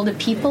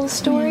people-to-people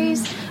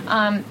stories.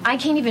 I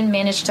can't even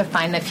manage to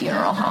find the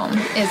funeral home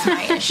is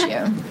my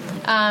issue.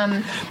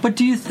 But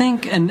do you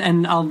think,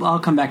 and I'll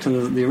come back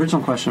to the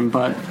original question,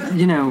 but,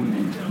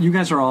 you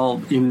guys are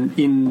all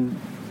in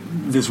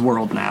this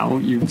world now.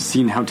 You've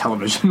seen how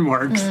television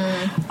works.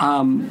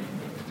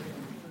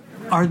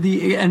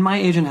 and my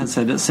agent has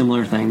said a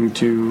similar thing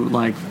to,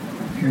 like,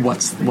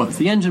 what's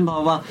the engine,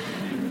 blah, blah, blah.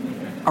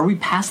 Are we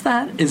past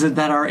that? Is it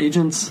that our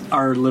agents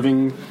are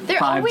living They're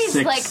 5, always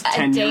 6, like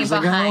 10 a day years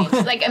behind. ago?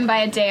 Like, and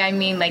by a day I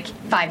mean like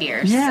 5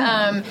 years.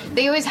 Yeah.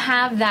 They always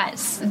have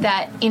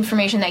that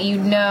information that you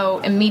know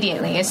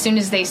immediately. As soon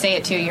as they say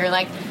it to you, you're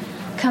like,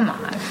 come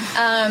on.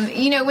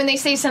 When they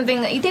say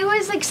something, they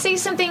always like say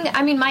something.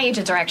 I mean, my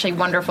agents are actually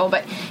wonderful,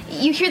 but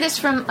you hear this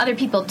from other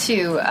people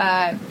too.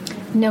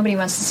 Nobody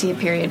wants to see a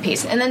period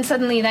piece, and then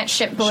suddenly that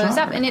ship blows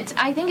up. And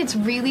I think it's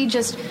really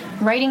just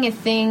writing a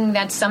thing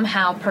that's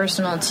somehow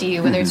personal to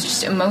you, whether it's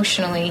just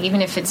emotionally,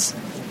 even if it's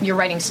you're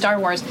writing Star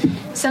Wars.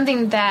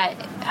 Something that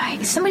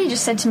somebody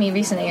just said to me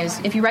recently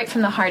is, if you write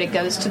from the heart, it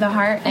goes to the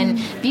heart, and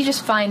if you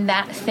just find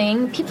that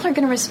thing, people are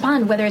going to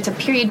respond, whether it's a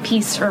period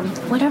piece or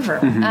whatever.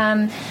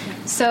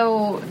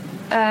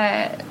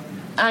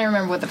 I don't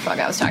remember what the fuck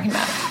I was talking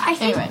about. I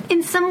think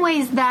in some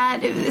ways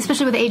that,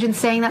 especially with agents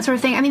saying that sort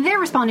of thing, I mean, they're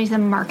responding to the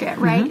market,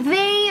 right?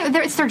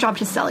 It's their job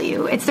to sell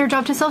you. It's their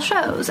job to sell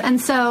shows.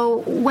 And so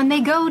when they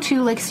go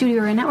to, like,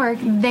 studio or a network,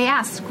 they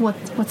ask,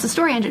 what's the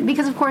story engine?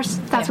 Because, of course,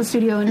 that's what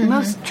studio and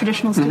most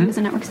traditional studios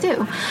and networks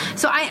do.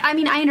 So, I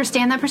mean, I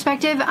understand that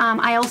perspective.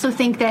 I also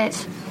think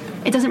that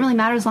it doesn't really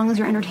matter as long as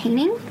you're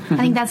entertaining. I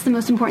think that's the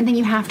most important thing.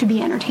 You have to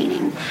be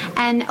entertaining.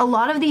 And a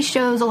lot of these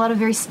shows, a lot of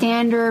very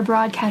standard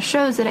broadcast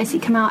shows that I see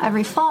come out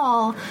every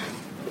fall,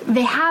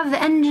 they have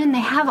the engine,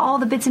 they have all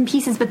the bits and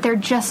pieces, but they're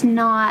just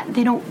not,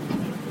 they don't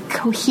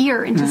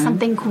cohere into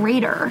something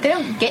greater. They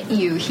don't get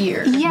you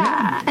here.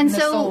 Yeah. And so,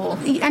 soul.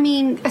 I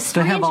mean, a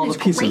story they have all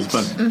engine the is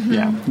pieces, great. but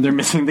yeah, they're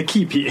missing the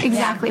key piece.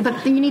 Exactly.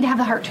 But you need to have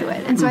the heart to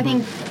it. And so I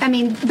think, I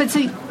mean, but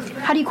so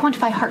how do you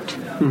quantify heart?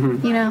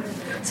 You know?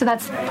 So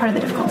that's part of the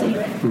difficulty.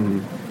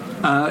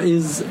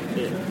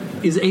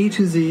 Is A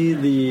to Z,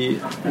 the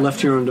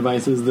Left to Your Own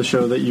Devices, the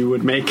show that you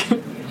would make?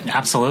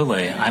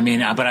 Absolutely. I mean,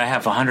 but I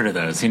have 100 of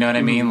those. You know what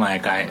I mean?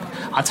 Like,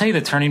 I'll tell you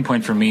the turning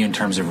point for me in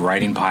terms of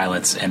writing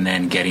pilots and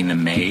then getting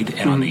them made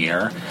and on the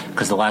air,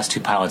 because the last 2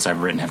 pilots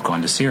I've written have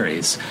gone to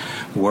series,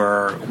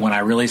 were when I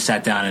really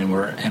sat down and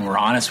were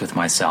honest with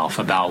myself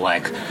about,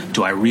 like,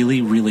 do I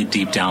really, really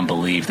deep down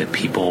believe that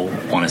people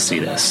want to see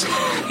this?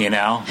 You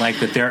know? Like,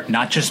 that they're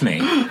not just me,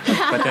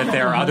 but that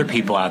there are other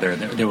people out there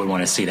that would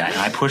want to see that. And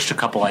I pushed a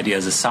couple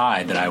ideas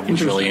aside that I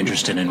was really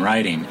interested in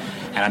writing.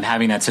 And I'm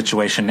having that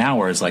situation now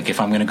where it's like,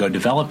 if I'm going to go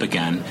develop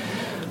again,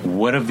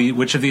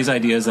 which of these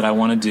ideas that I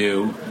want to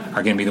do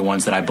are going to be the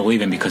ones that I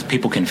believe in, because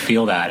people can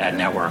feel that at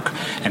network,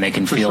 and they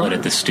can feel it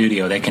at the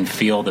studio. They can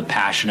feel the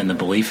passion and the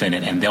belief in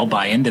it, and they'll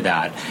buy into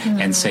that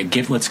and say,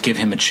 let's give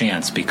him a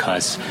chance,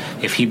 because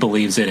if he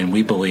believes it and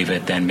we believe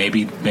it, then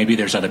maybe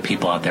there's other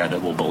people out there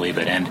that will believe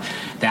it. And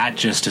that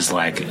just is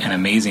like an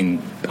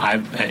amazing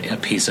a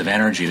piece of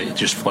energy that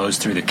just flows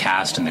through the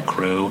cast and the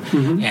crew,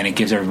 and it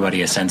gives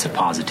everybody a sense of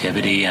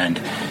positivity, and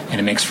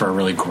it makes for a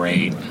really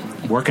great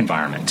work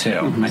environment too.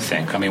 I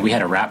think. I mean, we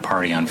had a wrap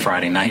party on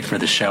Friday night for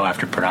the show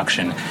after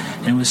production,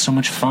 and it was so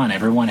much fun.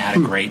 Everyone had a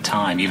great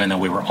time, even though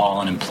we were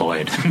all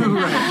unemployed.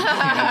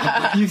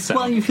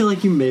 Well, you feel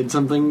like you made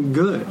something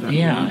good. I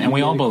mean, and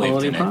we all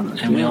believed in product.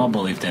 it. And we all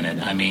believed in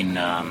it. I mean,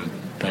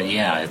 but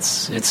yeah,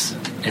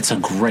 it's a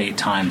great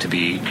time to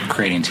be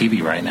creating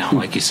TV right now.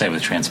 Like you say,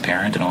 with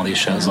Transparent and all these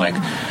shows. Like,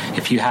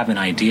 if you have an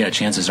idea,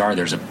 chances are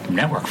there's a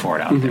network for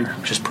it out there,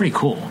 which is pretty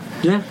cool.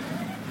 Yeah.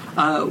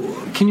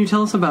 Can you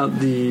tell us about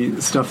the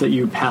stuff that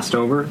you passed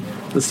over?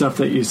 The stuff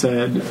that you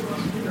said,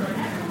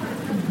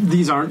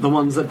 these aren't the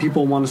ones that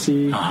people want to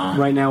see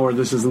right now, or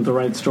this isn't the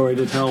right story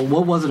to tell?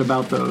 What was it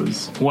about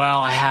those? Well,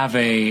 I have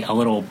a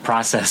little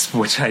process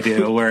which I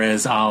do,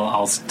 whereas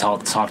I'll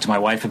talk to my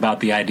wife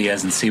about the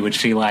ideas and see what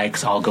she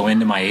likes. I'll go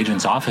into my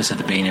agent's office at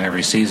the beginning of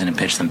every season and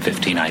pitch them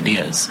 15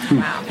 ideas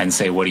and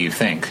say, what do you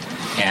think?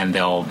 And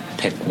they'll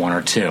pick 1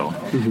 or 2.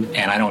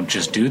 And I don't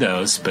just do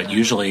those, but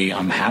usually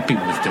I'm happy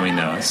with doing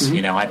those.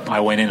 You know, I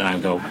went in and I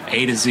go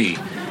A to Z,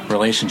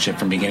 relationship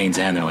from beginning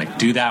to end. They're like,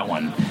 do that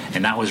one.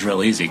 And that was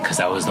real easy, because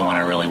that was the one I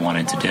really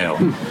wanted to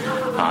do.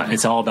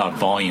 It's all about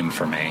volume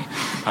for me.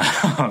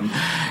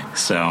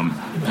 So,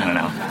 I don't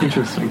know.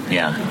 Interesting.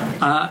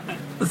 Yeah.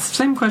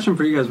 Same question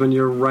for you guys. When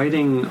you're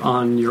writing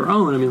on your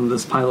own, I mean,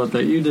 this pilot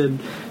that you did,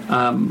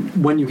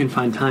 when you can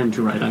find time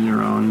to write on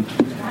your own,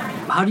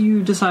 how do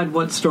you decide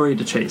what story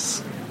to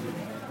chase?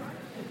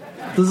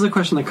 This is a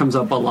question that comes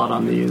up a lot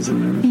on these,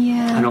 and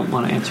I don't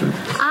want to answer it.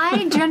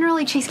 I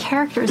generally chase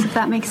characters, if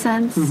that makes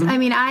sense. I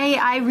mean,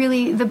 I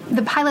really,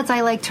 the pilots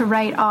I like to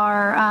write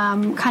are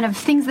kind of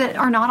things that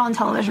are not on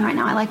television right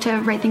now. I like to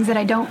write things that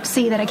I don't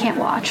see, that I can't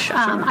watch.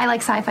 I like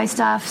sci-fi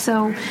stuff,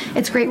 so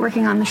it's great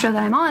working on the show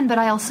that I'm on, but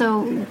I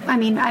also, I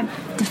mean, I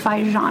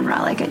defy genre.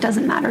 Like, it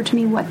doesn't matter to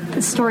me what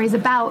the story's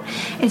about.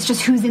 It's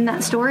just who's in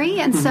that story,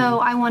 and so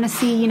I want to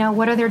see, you know,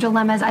 what are their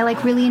dilemmas. I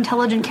like really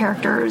intelligent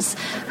characters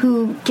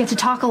who get to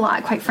talk a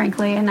lot, quite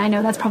frankly, and I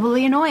know that's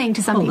probably annoying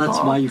to some people.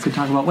 That's why you could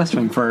talk about West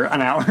Wing for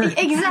an hour.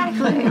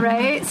 Exactly,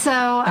 right? So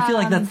I feel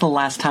like that's the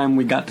last time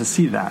we got to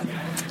see that.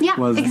 Yeah,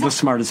 was exactly. the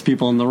smartest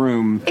people in the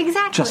room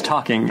just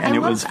talking, and it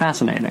was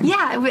fascinating.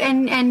 Yeah,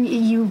 and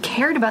you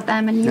cared about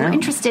them, and you were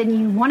interested, and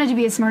you wanted to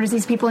be as smart as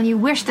these people, and you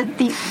wish that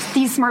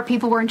these smart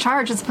people were in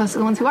charge as opposed to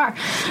the ones who are.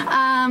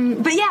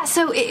 But yeah,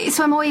 so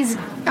I'm always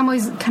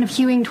kind of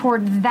hewing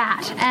toward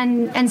that,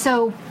 and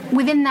so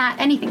within that,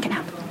 anything can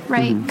happen,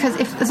 right? Because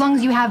as long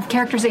as you have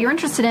characters that you're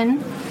interested in,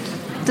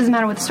 it doesn't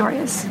matter what the story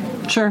is.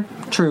 Sure,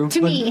 true.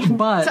 To me,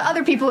 but to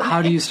other people.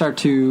 How do you start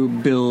to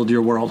build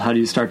your world? How do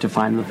you start to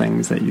find the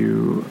things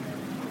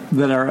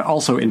that are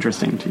also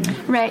interesting to you?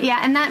 Right, yeah,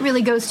 and that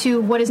really goes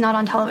to what is not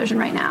on television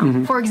right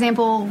now. For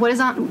example, what is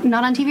not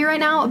on TV right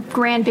now? A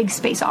grand big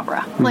space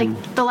opera.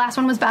 Like, the last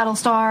one was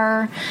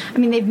Battlestar. I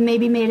mean, they've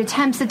maybe made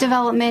attempts at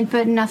development,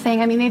 but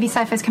nothing. I mean, maybe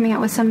Sci-Fi's coming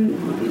out with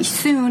some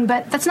soon,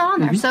 but that's not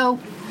on there, so...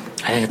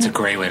 I think it's a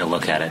great way to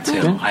look at it,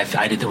 too.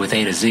 I did it with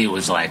A to Z. It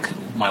was like,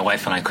 my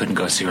wife and I couldn't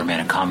go see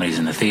romantic comedies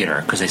in the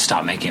theater because they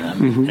stopped making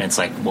them. And it's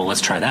like, well,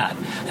 let's try that.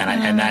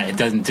 And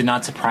that it did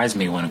not surprise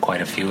me when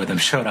quite a few of them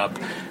showed up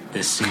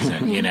this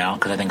season, you know,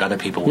 because I think other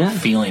people were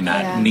feeling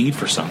that need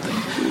for something.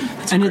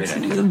 That's a great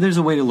idea. There's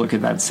a way to look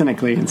at that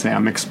cynically and say,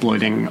 I'm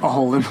exploiting a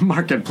hole in the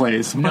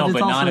marketplace. But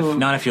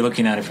not if you're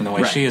looking at it from the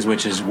way she is,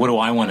 which is, what do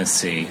I want to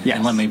see? Yes.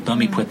 And let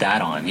me put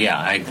that on. Yeah,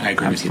 I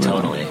agree with you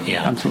totally.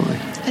 Yeah, absolutely.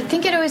 I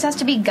think it always has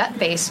to be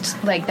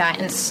gut-based like that,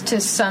 and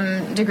to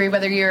some degree,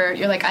 whether you're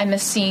like, I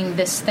miss seeing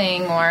this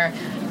thing, or,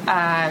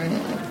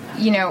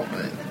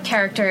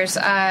 characters.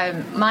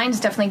 Mine's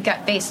definitely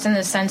gut-based in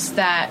the sense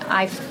that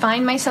I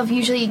find myself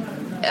usually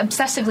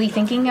obsessively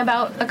thinking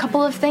about a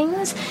couple of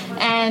things,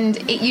 and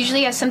it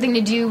usually has something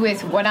to do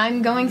with what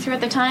I'm going through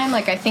at the time.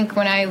 Like, I think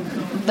when I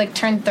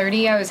turned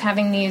 30, I was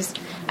having these...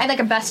 I had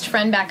a best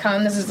friend back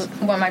home. This is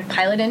what my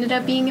pilot ended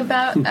up being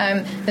about.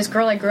 This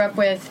girl I grew up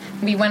with,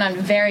 we went on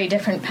very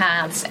different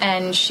paths,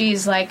 and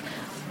she's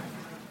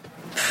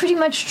pretty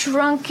much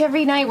drunk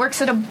every night,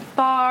 works at a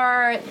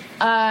bar,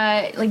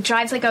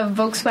 drives a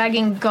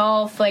Volkswagen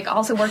Golf,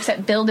 also works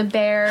at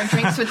Build-A-Bear,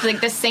 drinks with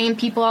the same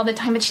people all the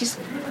time, but she's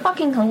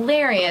fucking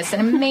hilarious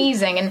and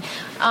amazing. And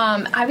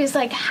I was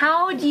like,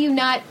 how do you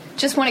not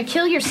just want to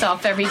kill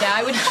yourself every day?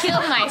 I would kill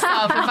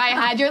myself if I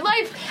had your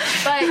life.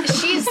 But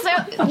she's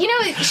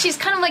she's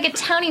kind of like a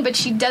townie, but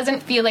she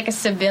doesn't feel like a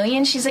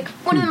civilian. She's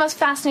one of the most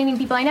fascinating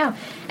people I know.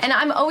 And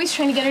I'm always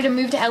trying to get her to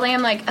move to LA.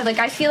 I'm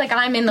I feel like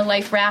I'm in the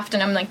life raft,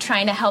 and I'm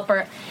trying to help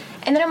her.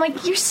 And then I'm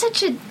like, you're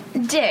such a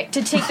dick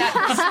to take that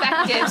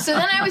perspective. So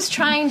then I was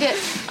trying to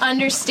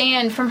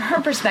understand from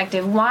her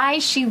perspective why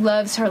she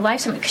loves her life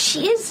so much, because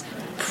she is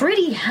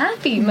pretty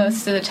happy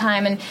most of the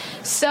time. And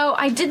so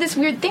I did this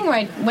weird thing where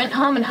I went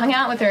home and hung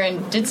out with her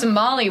and did some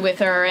Molly with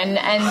her and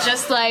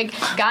just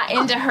got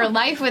into her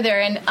life with her.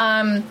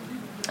 And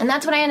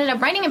that's what I ended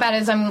up writing about.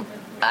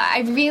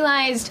 I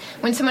realized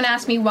when someone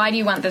asked me, why do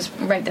you want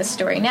write this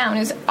story now?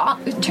 And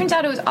it turns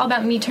out it was all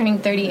about me turning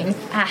 30 and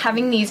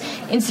having these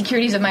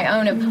insecurities of my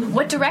own of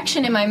what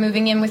direction am I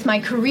moving in with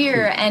my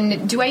career,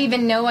 and do I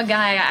even know a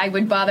guy I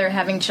would bother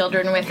having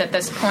children with at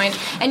this point?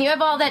 And you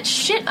have all that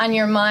shit on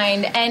your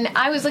mind. And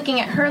I was looking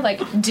at her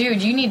like,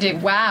 dude, you need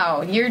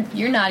to,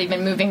 you're not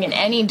even moving in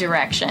any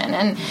direction.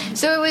 And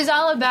so it was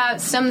all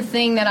about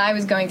something that I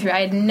was going through. I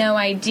had no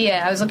idea.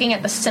 I was looking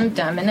at the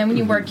symptom, and then when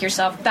you work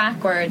yourself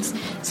backwards,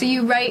 so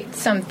you write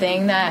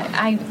something that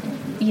I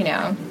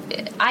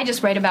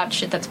just write about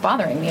shit that's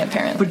bothering me,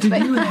 apparently. But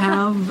did you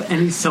have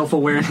any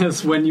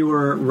self-awareness when you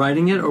were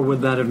writing it, or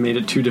would that have made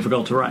it too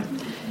difficult to write?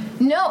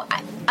 No,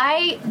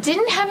 I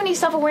didn't have any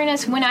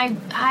self-awareness when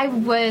I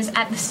was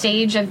at the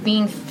stage of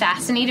being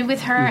fascinated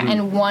with her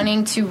and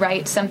wanting to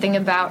write something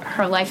about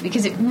her life,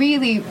 because it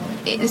really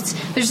is.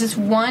 There's this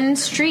one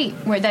street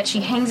that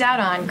she hangs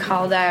out on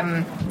called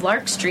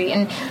Lark Street,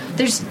 and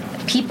there's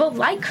people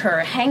like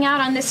her hang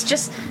out on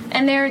this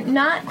and they're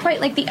not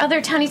quite like the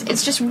other townies.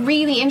 It's just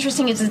really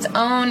interesting. It's its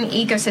own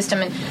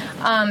ecosystem.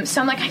 And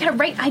so I'm like, I gotta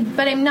write,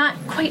 but I'm not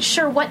quite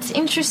sure what's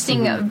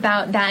interesting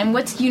about that and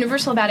what's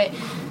universal about it.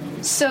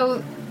 So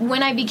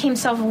when I became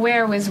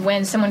self-aware was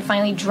when someone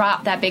finally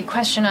dropped that big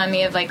question on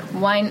me of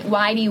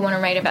why do you want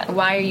to write about,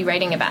 why are you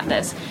writing about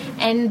this?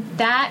 And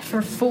that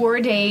for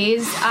 4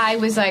 days, I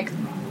was like,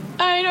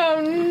 I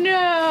don't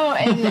know.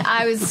 And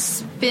I was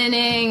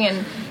spinning,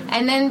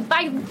 and then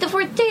by the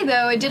 4th day,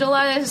 though, I did a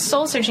lot of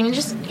soul searching and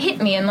just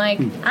hit me. And,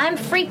 I'm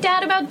freaked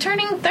out about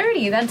turning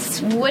 30. That's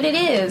what it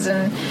is.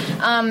 And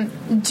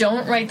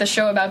don't write the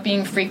show about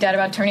being freaked out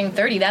about turning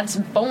 30. That's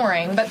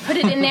boring. But put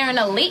it in there in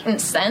a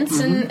latent sense,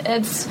 and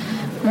it's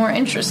more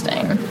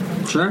interesting.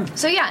 Sure.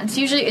 So, yeah,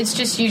 it's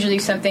just usually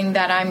something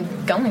that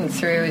I'm going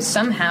through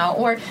somehow.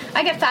 Or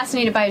I get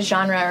fascinated by a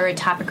genre or a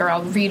topic, or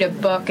I'll read a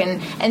book.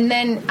 And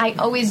then I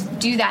always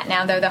do that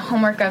now, though, the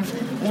homework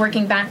of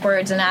working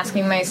backwards and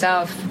asking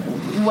myself,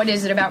 what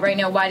is it about right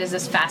now? Why does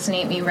this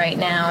fascinate me right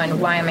now? And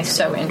why am I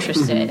so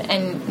interested?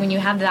 And when you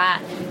have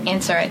that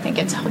answer, I think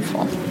it's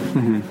helpful.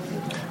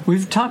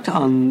 We've talked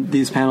on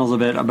these panels a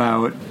bit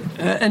about,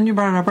 and you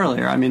brought it up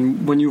earlier, I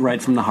mean, when you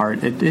write from the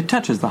heart, it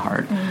touches the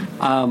heart.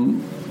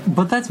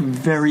 But that's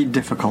very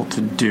difficult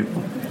to do.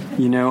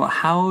 You know,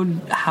 how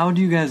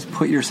do you guys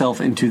put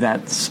yourself into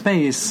that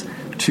space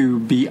to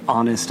be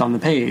honest on the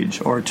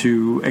page or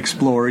to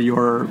explore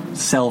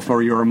yourself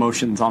or your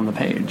emotions on the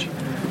page?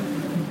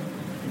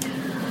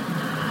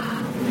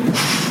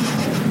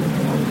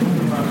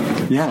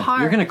 Yeah,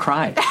 you're going to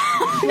cry.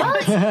 Well,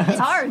 it's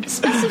hard.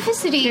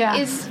 Specificity Yeah.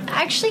 is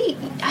actually,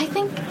 I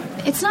think,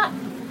 it's not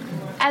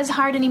as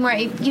hard anymore.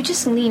 You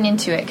just lean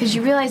into it because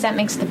you realize that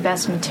makes the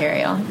best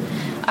material.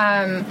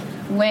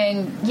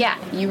 When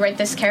you write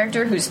this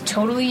character who's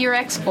totally your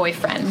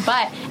ex-boyfriend,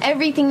 but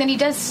everything that he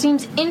does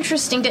seems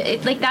interesting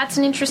that's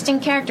an interesting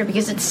character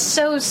because it's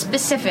so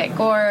specific,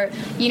 or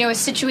a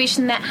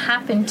situation that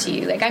happened to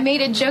you. Like I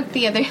made a joke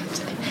the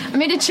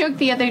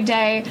other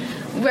day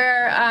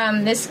where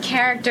this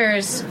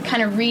character's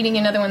kind of reading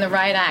another one, the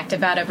riot act,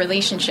 about a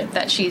relationship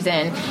that she's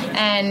in,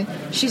 and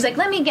she's like,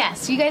 let me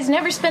guess, you guys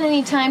never spend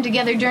any time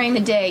together during the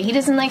day. He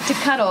doesn't like to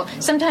cuddle.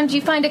 Sometimes you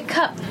find a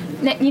cup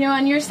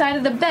on your side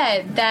of the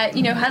bed that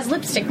has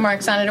lipstick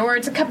marks on it, or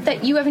it's a cup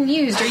that you haven't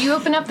used, or you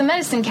open up the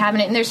medicine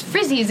cabinet and there's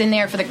frizzies in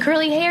there for the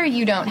curly hair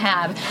you don't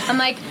have. I'm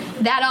like,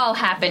 that all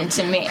happened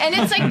to me. And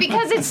it's like,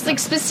 because it's like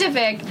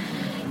specific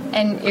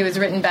and it was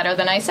written better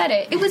than I said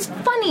it, it was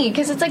funny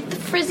because it's like the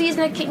frizzies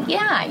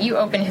and you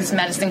open his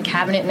medicine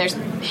cabinet and there's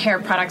hair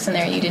products in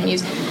there you didn't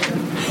use.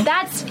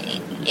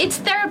 It's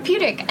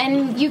therapeutic,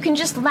 and you can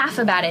just laugh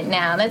about it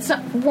now. That's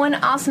one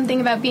awesome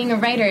thing about being a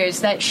writer, is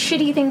that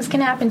shitty things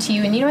can happen to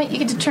you, and you know what? You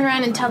get to turn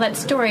around and tell that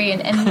story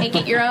and make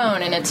it your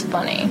own, and it's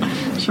funny.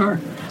 Sure.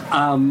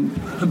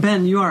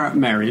 Ben, you are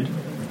married,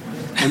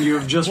 and you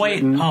have just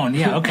written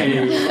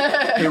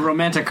a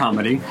romantic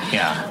comedy.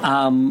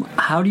 Yeah.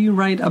 How do you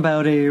write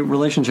about a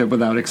relationship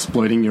without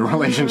exploiting your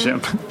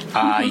relationship?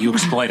 You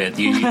exploit it.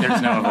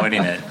 There's no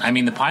avoiding it. I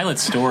mean, the pilot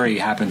story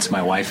happened to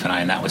my wife and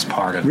I, and that was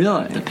part of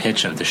the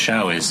pitch of the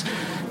show, is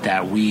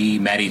that we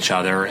met each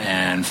other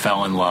and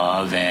fell in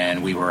love,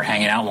 and we were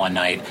hanging out one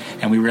night,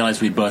 and we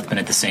realized we'd both been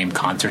at the same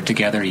concert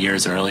together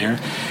years earlier.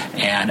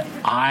 And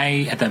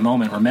I, at that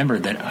moment, I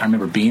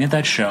remember being at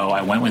that show.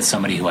 I went with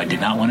somebody who I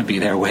did not want to be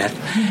there with,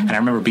 and I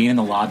remember being in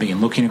the lobby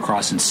and looking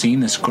across and seeing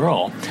this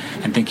girl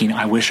and thinking,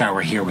 I wish I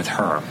were here with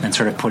her, and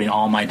sort of putting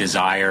all my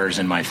desires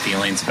and my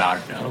feelings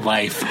about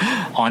life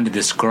onto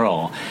this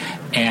girl.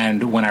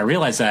 And when I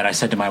realized that, I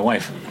said to my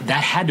wife,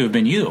 that had to have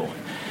been you.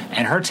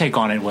 And her take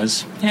on it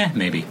was,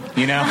 maybe,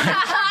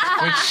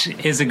 which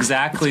is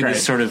exactly the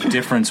sort of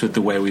difference with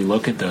the way we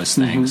look at those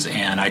things. Mm-hmm.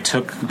 And I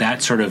took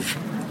that sort of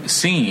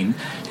scene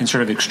and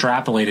sort of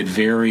extrapolated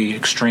very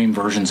extreme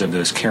versions of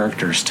those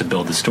characters to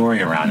build the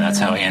story around. Mm-hmm. That's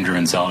how Andrew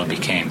and Zelda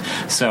became.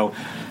 So,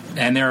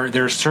 and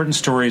there are certain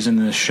stories in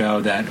the show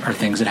that are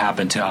things that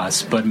happened to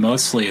us, but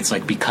mostly it's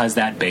like because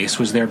that base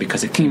was there,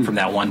 because it came from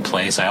that one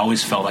place, I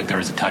always felt like there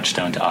was a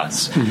touchstone to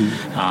us.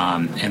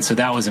 Mm-hmm. And so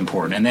that was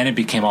important. And then it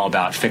became all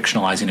about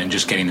fictionalizing and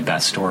just getting the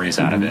best stories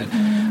out of it.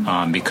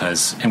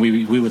 Because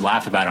we would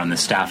laugh about it on the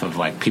staff of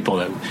like people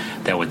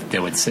that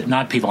would sit,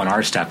 not people on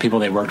our staff, people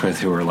they worked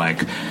with who were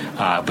like,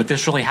 but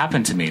this really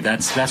happened to me.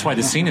 That's why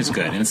the scene is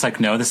good. And it's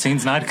like, no, the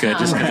scene's not good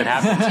just because it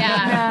happened to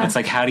me. It's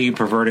like, how do you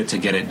pervert it to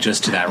get it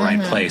just to that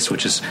right place,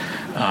 which is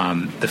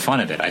the fun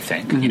of it, I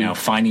think. Mm-hmm.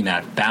 Finding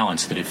that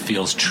balance that it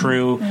feels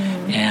true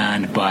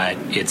but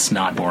it's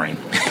not boring.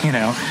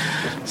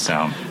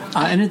 So.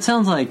 And it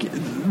sounds like,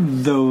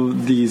 though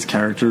these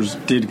characters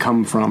did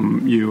come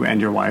from you and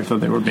your wife, though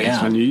they were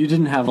based on you, you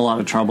didn't have a lot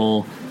of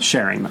trouble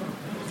sharing them.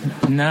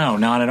 No,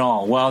 not at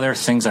all. Well,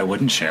 there's things I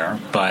wouldn't share,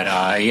 but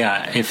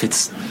if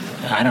it's,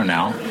 I don't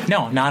know.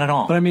 No, not at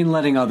all. But I mean,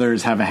 letting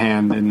others have a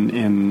hand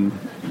in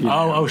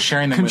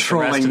sharing them with the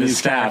rest of the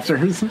staff.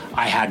 Characters.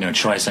 I had no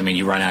choice. I mean,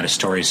 you run out of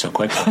stories so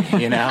quickly,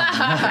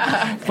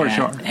 For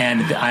sure.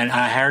 And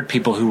I hired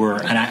people who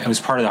were, and it was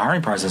part of the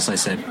hiring process. I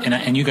said,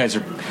 and you guys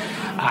are.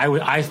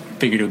 I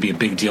figured it would be a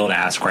big deal to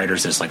ask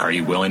writers this, like, are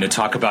you willing to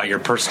talk about your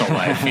personal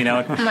life? Oh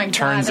my God,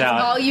 turns that's out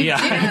all you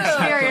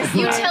do.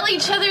 You tell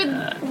each other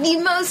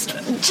the most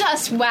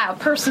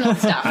personal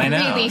stuff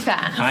really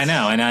fast. I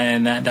know,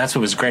 and that's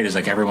what was great, is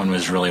like everyone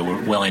was really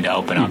willing to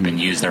open up and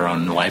use their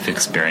own life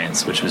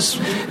experience, which was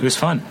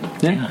fun.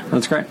 Yeah,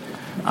 that's great.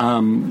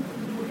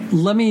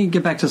 Let me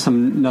get back to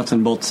some nuts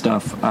and bolts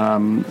stuff.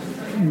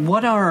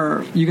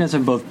 You guys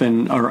have both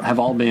been, or have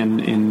all been,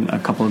 in a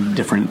couple of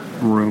different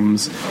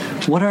rooms.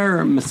 What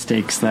are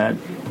mistakes that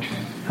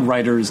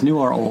writers, new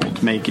or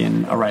old, make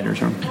in a writer's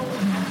room?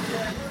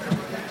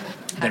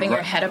 Having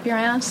your head up your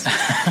ass?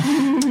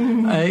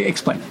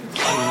 Explain.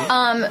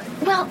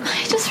 Well,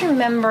 I just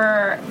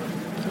remember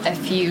a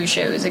few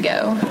shows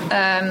ago,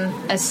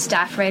 as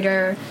staff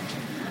writer,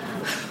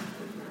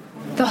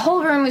 the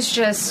whole room was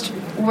just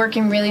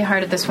working really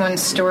hard at this one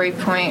story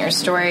point or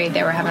story.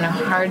 They were having a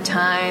hard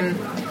time.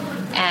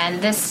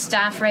 And this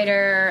staff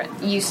writer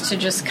used to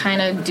just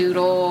kind of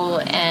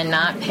doodle and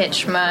not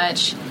pitch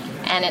much.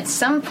 And at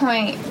some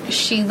point,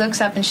 she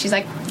looks up and she's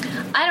like,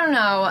 I don't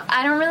know.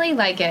 I don't really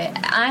like it.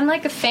 I'm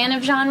like a fan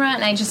of genre,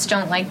 and I just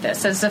don't like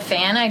this. As a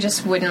fan, I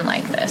just wouldn't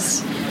like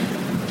this.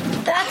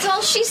 That's That's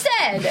all she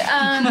said.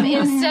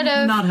 Instead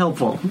of... Not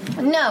helpful.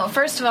 No,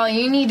 first of all,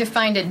 you need to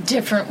find a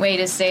different way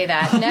to say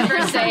that.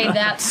 Never say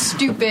that's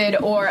stupid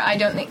or I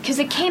don't think... Because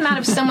it came out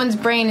of someone's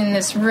brain in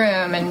this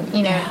room and,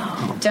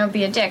 don't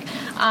be a dick.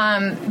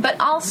 But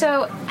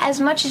also,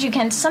 as much as you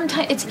can,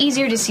 sometimes it's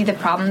easier to see the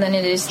problem than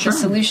it is the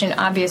solution,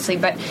 obviously,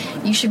 but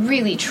you should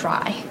really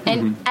try.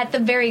 And at the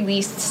very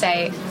least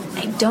say,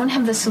 I don't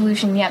have the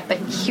solution yet, but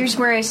here's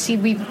where I see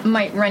we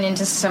might run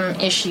into some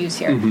issues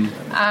here.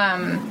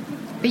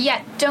 But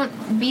yeah,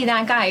 don't be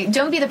that guy.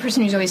 Don't be the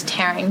person who's always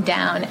tearing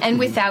down, and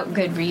without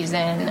good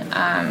reason,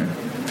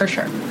 for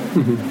sure.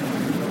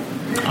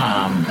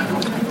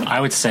 I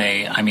would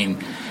say,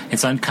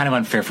 it's kind of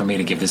unfair for me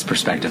to give this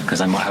perspective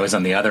because I was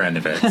on the other end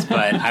of it.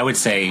 But I would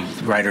say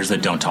writers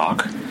that don't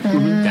talk,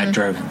 that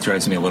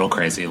drives me a little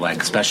crazy.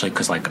 Like, especially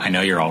because, I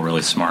know you're all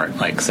really smart.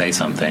 Like, say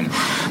something.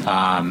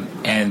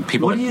 And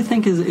people. What do you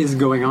think is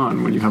going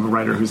on when you have a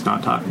writer who's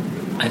not talking?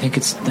 I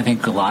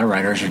think a lot of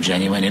writers are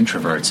genuine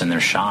introverts and they're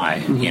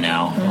shy.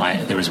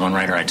 There was one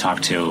writer I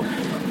talked to,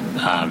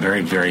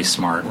 very, very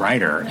smart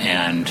writer,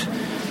 and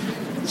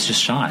it's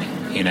just shy.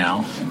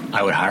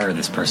 I would hire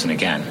this person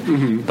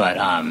again. But,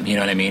 you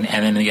know what I mean?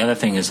 And then the other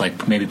thing is,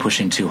 maybe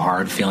pushing too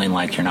hard, feeling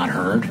like you're not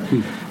heard.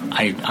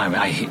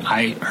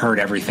 I heard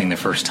everything the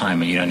first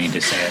time, and you don't need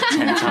to say it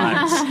 10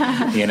 times,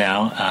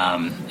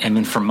 And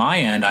then from my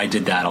end, I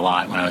did that a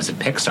lot when I was at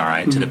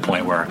Pixar, to the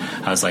point where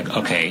I was like,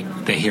 okay,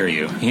 they hear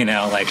you,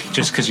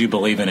 just because you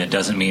believe in it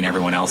doesn't mean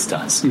everyone else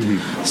does.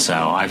 So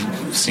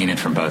I've seen it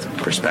from both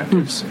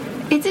perspectives.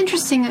 It's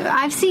interesting.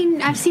 I've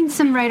seen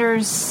some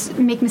writers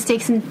make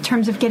mistakes in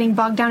terms of getting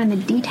bogged down in the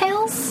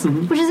details,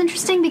 which is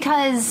interesting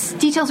because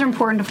details are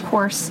important, of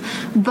course.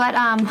 But,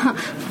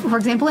 for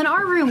example, in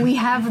our room, we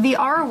have the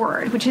R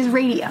word, which is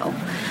radio.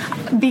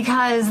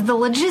 Because the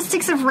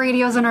logistics of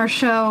radios on our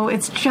show,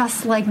 it's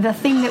just like the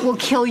thing that will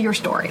kill your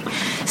story.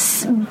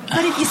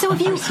 But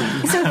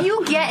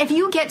if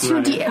you get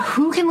too deep,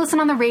 who can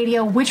listen on the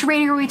radio? Which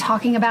radio are we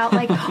talking about?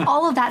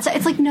 All of that. So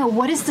it's no,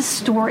 what is the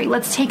story?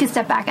 Let's take a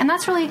step back. And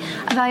that's really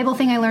a valuable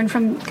thing I learned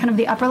from kind of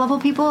the upper level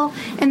people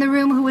in the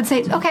room who would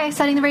say, okay,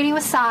 setting the radio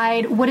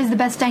aside, what is the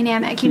best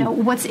dynamic?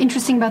 What's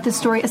interesting about this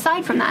story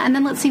aside from that? And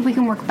then let's see if we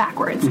can work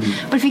backwards.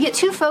 But if you get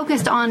too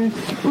focused on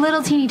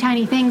little teeny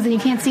tiny things and you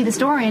can't see the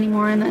story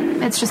anymore, and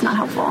then it's just not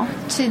helpful.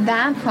 To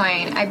that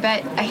point, I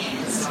bet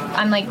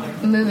I'm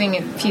moving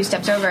a few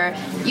steps over.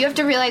 You have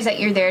to realize that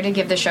you're there to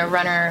give the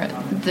showrunner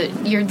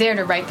you're there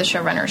to write the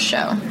showrunner's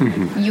show.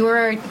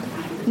 You're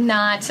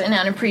not an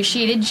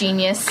unappreciated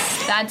genius.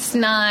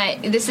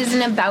 This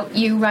isn't about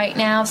you right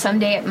now.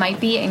 Someday it might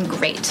be, and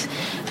great.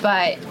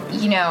 But,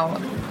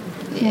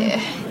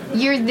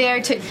 you're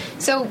there to...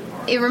 So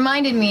it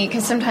reminded me,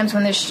 because sometimes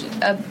when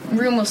a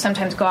room will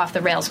sometimes go off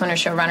the rails when a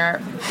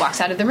showrunner walks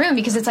out of the room,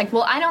 because it's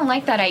well, I don't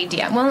like that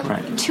idea. Well,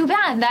 Too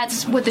bad.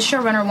 That's what the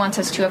showrunner wants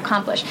us to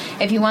accomplish.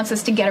 If he wants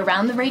us to get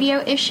around the radio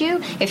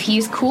issue, if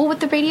he's cool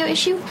with the radio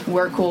issue,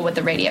 we're cool with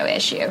the radio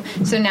issue.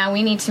 So now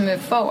we need to move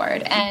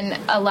forward. And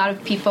a lot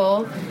of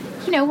people,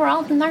 we're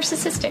all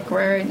narcissistic.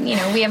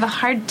 We have a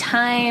hard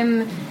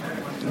time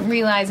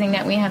realizing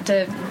that we have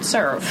to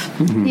serve.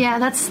 Yeah,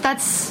 that's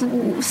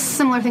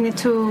similar thing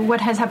to what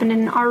has happened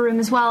in our room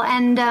as well.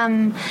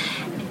 And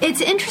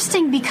it's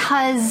interesting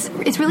because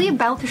it's really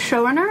about the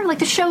showrunner.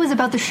 The show is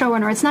about the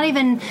showrunner. It's not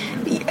even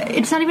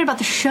about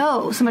the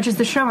show so much as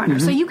the showrunner.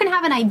 So you can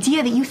have an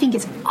idea that you think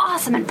is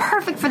awesome and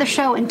perfect for the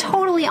show and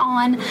totally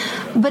on,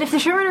 but if the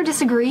showrunner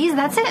disagrees,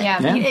 that's it.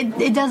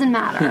 It doesn't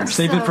matter. Yeah,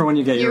 save it for when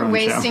you get your own show.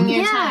 You're wasting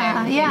your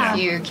time. Yeah.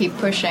 You keep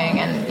pushing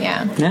and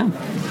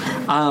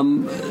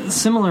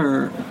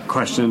similar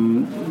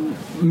question: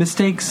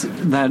 mistakes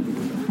that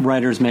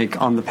writers make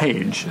on the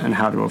page and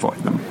how to avoid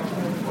them.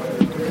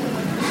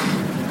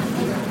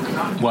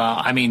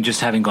 Well, just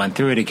having gone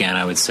through it again,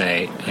 I would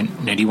say,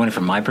 and do you want it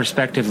from my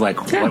perspective,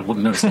 what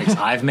mistakes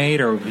I've made,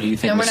 or do you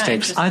think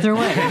mistakes... Either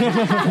way.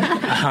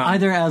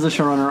 Either as a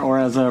showrunner or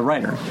as a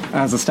writer,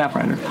 as a staff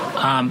writer.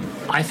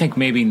 I think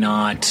maybe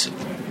not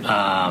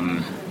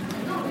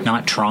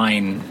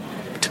trying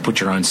to put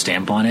your own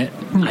stamp on it,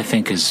 I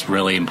think is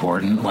really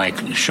important.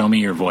 Show me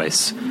your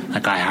voice.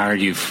 I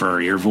hired you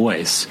for your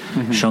voice.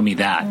 Show me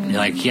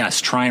that.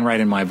 Yes, try and write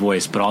in my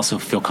voice, but also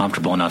feel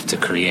comfortable enough to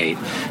create.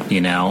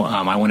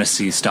 I want to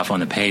see stuff on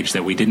the page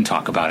that we didn't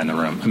talk about in the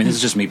room. This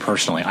is just me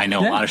personally. I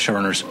know a lot of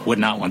showrunners would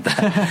not want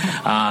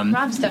that.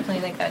 Rob's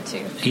definitely like that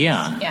too.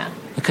 Yeah.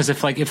 Because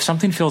if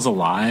something feels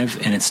alive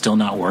and it's still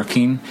not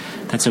working,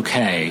 that's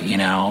okay,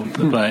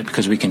 but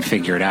because we can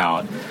figure it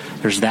out.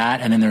 There's that,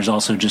 and then there's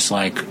also just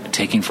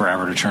taking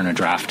forever to turn a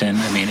draft in.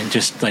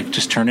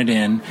 Just turn it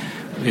in.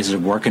 Is a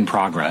work in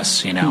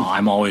progress.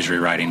 I'm always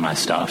rewriting my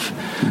stuff.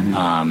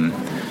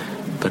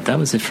 But that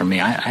was it for me.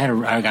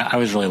 I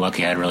was really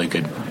lucky. I had really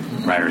good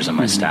writers on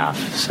my staff,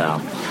 so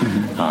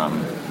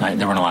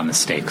there weren't a lot of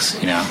mistakes.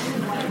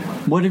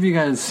 What have you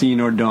guys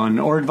seen or done,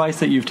 or advice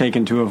that you've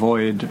taken to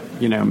avoid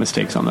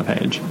mistakes on the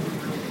page?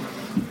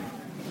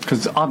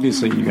 Because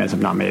obviously you guys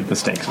have not made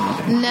mistakes or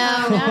anything.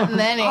 No, not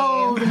many.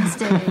 All the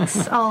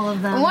mistakes, all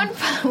of them.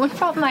 One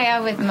problem I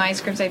have with my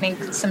scripts, I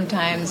think,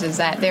 sometimes is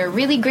that they're a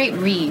really great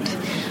read.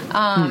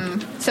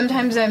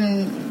 Sometimes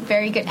I'm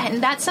very good,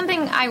 and that's something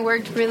I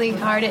worked really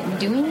hard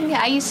at doing.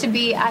 I used to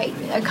be,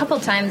 a couple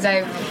times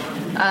I've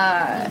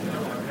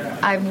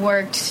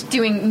worked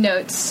doing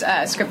notes,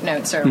 script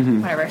notes or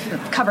whatever,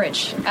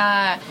 coverage.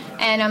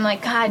 And I'm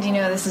like, God,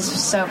 this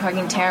is so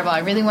fucking terrible. I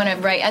really want to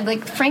write.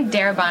 Like Frank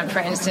Darabont, for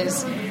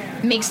instance,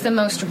 makes the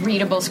most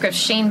readable scripts.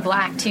 Shane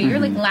Black, too. You're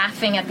like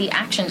laughing at the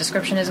action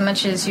description as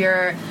much as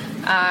you're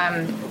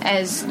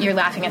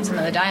laughing at some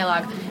of the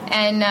dialogue.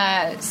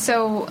 And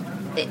so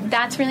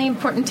that's really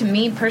important to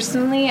me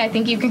personally. I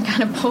think you can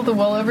kind of pull the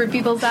wool over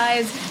people's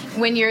eyes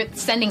when you're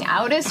sending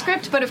out a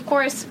script, but of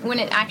course when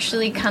it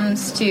actually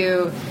comes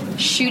to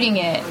shooting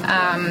it,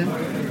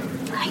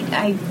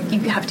 you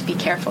have to be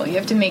careful. You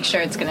have to make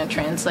sure it's going to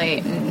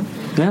translate. And,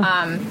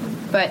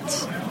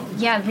 but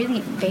yeah,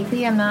 really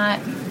vaguely I'm not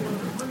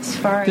as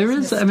far there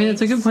as is. I mean,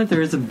 it's a good point.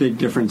 There is a big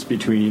difference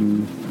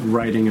between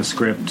writing a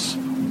script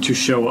to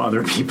show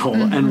other people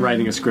and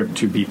writing a script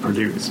to be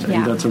produced.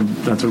 I think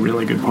that's a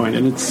really good point.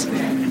 And it's,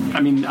 I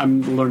mean,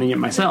 I'm learning it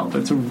myself.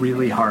 It's a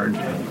really hard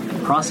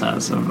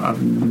process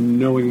of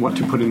knowing what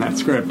to put in that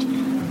script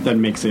that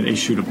makes it a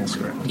shootable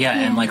script. Yeah,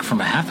 and like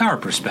from a half-hour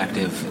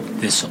perspective,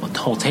 this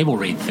whole table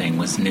read thing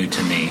was new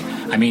to me.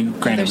 I mean,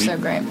 granted, so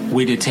great.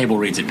 We did table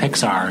reads at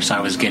Pixar, so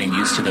I was getting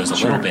used to those a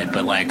little bit,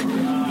 but like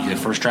the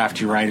first draft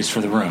you write is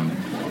for the room.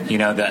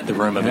 The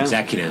room of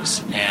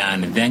executives,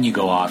 and then you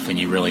go off and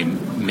you really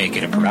make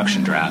it a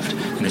production draft,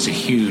 and there's a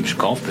huge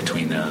gulf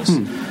between those.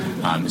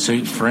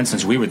 So, for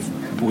instance, we would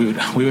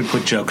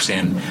put jokes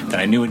in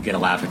that I knew would get a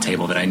laugh at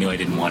table that I knew I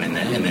didn't want in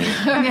the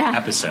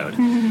episode,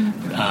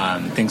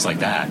 things like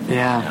that.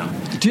 Yeah.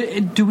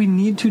 Do we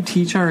need to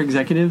teach our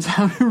executives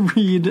how to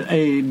read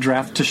a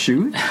draft to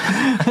shoot?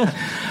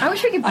 I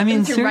wish we could put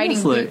them through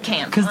writing boot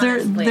camp, because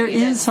there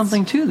is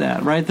something to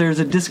that, right? There's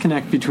a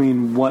disconnect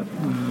between what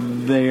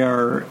they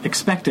are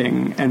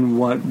expecting and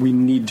what we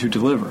need to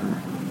deliver.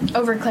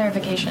 Over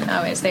clarification,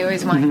 always. They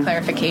always want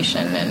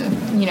clarification,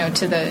 and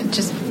to the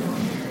just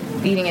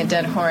beating a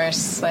dead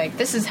horse. Like,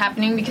 this is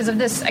happening because of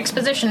this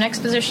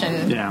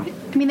exposition. Yeah.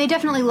 I mean, they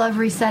definitely love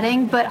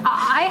resetting, but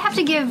I have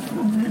to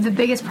give the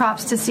biggest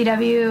props to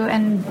CW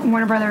and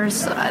Warner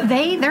Brothers.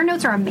 Their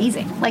notes are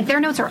amazing. Like,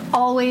 their notes are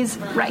always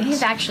right.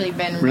 They've actually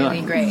been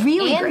really great.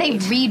 Really and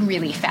great. They read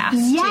really fast.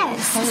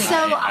 Yes. Too. So,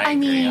 I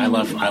mean, I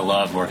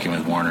love working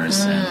with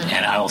Warners,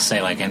 and I will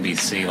say, like,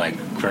 NBC, like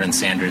Vernon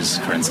Sanders,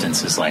 for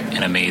instance, is like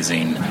an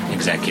amazing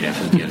executive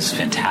who gives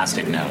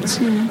fantastic notes.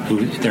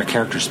 They're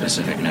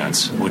character-specific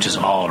notes, which is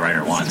all a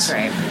writer wants.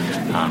 That's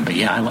great. But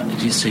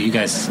yeah, so you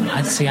guys,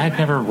 I've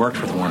never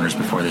worked with Warners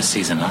before this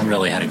season. I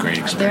really had a great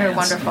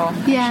experience. They're wonderful.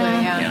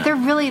 Yeah.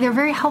 They're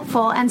very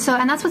helpful, and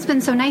that's what's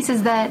been so nice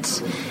is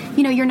that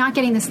you're not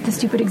getting the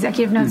stupid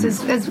executive notes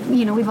as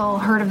we've all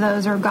heard of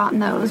those or gotten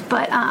those,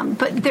 but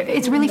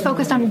it's really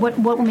focused on what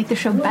will make the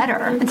show better,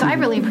 and so I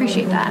really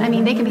appreciate that. I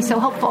mean, they can be so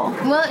helpful.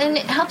 Well, and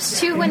it helps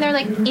too when they're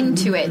like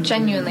into it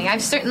genuinely.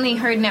 I've certainly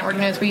heard network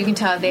notes where you can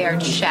tell they are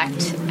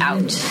checked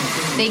out.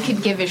 They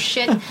could give a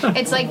shit.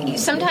 It's like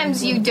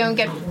sometimes you don't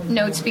get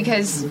notes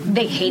because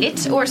they hate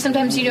it, or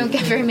sometimes you don't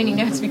get very many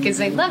notes because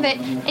they love it,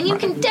 and you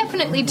can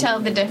definitely tell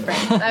the difference.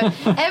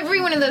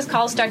 Every one of those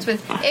calls starts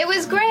with, "It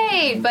was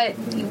great," but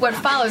what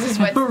follows is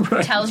what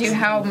tells you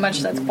how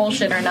much that's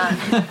bullshit or not.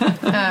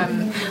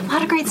 A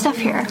lot of great stuff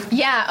here.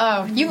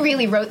 Yeah, you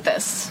really wrote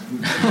this.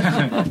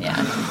 Yeah.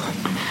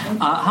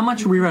 How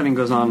much rewriting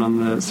goes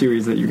on the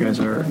series that you guys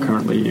are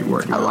currently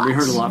working on? lot. We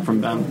heard a lot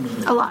from Ben.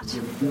 A lot.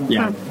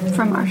 Yeah.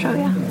 From our show,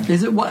 yeah.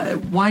 Is it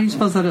why do you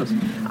suppose that is?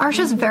 Our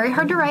show's very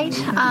hard to write.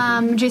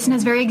 Jason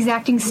has very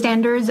exacting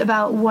standards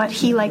about what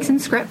he likes in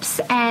scripts,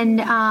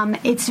 and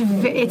it's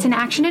an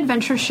action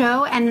adventure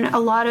show, and a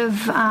lot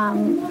of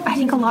I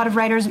think a lot of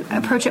writers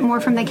approach it more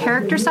from the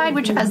character side,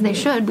 which as they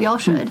should, we all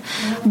should.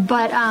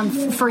 But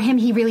for him,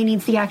 he really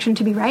needs the action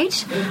to be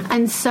right,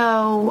 and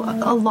so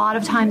a lot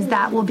of times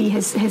that will be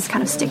his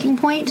kind of sticking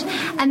point.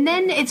 And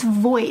then it's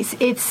voice.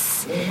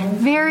 It's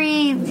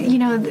very we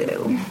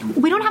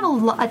don't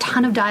have a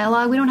ton of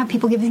dialogue. We don't have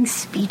people giving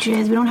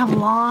speeches. We don't have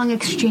long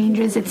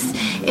exchanges.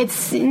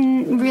 It's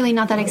really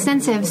not that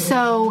extensive.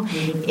 So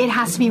it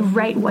has to be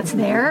right what's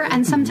there.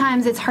 And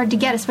sometimes it's hard to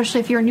get,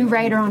 especially if you're a new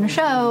writer on a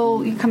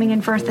show, you're coming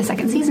in for the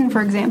second season,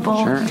 for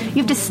example. Sure. You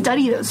have to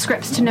study those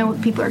scripts to know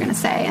what people are going to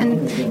say.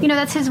 And,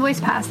 that's his voice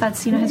pass.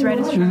 That's, his right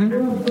as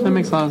That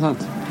makes a lot of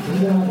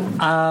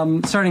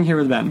sense. Starting here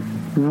with Ben.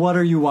 What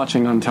are you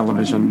watching on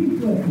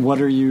television?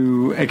 What are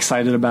you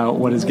excited about?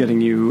 What is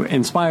getting you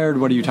inspired?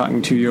 What are you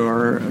talking to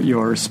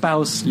your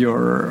spouse,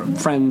 your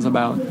friends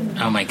about?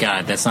 Oh my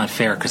God, that's not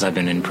fair because I've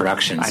been in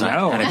production, so I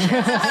know. I've had a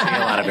chance to see a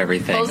lot of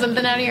everything. Pull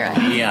something out of your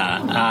eye.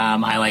 Yeah,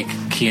 I like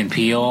Key and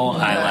Peele.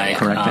 I like.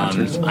 Correct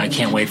answers. I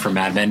can't wait for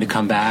Mad Men to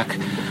come back.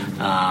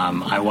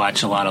 I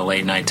watch a lot of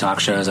late night talk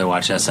shows. I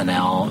watch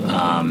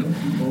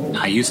SNL.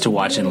 I used to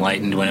watch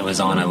Enlightened when it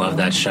was on. I love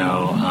that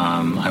show.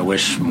 I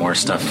wish more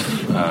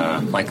stuff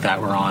like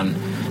that were on.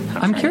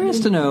 I'm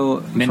curious to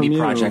know Mindy from you,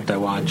 Project I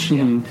watch,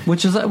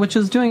 which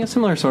is doing a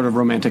similar sort of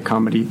romantic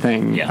comedy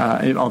thing.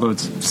 Although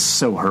it's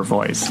so her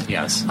voice.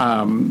 Yes.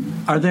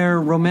 Are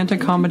there romantic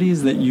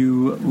comedies that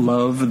you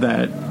love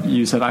that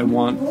you said, I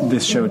want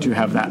this show to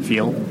have that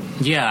feel?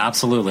 Yeah,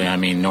 absolutely. I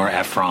mean, Nora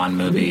Ephron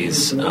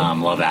movies,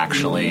 Love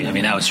Actually. I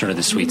mean, that was sort of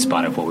the sweet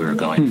spot of what we were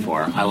going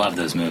for. I love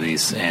those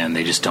movies, and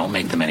they just don't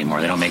make them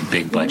anymore. They don't make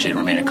big budget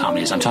romantic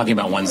comedies. I'm talking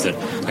about ones that,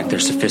 like, they're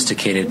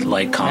sophisticated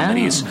light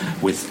comedies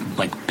with,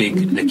 like,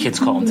 the kids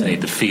call them today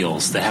the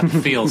feels. They have the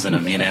feels in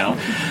them, you know?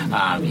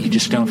 You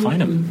just don't find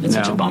them. It's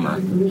such a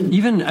bummer.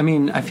 Even, I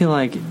mean, I feel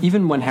like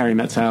even When Harry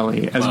Met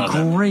Sally, as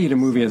great a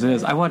movie as it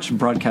is, I watched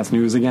Broadcast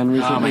News again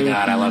recently. Oh my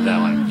God, I love that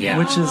one. Yeah.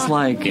 Which is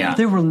like,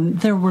 there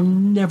will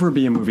never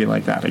be a movie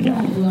like that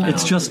again. No.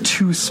 It's just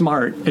too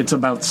smart. It's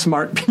about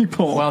smart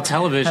people. Well,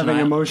 television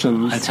having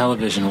emotions.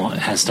 Television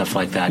has stuff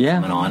like that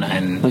coming on,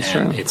 and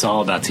it's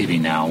all about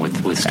TV now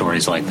with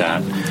stories like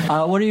that.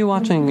 What are you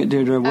watching,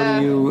 Deirdre? What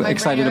are you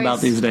excited about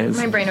these days?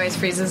 My brain always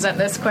freezes at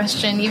this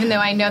question, even though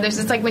I know there's.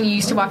 It's like when you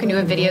used to walk into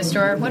a video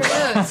store. What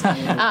are those?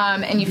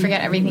 And you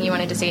forget everything you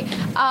wanted to see.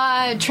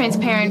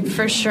 Transparent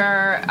for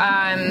sure.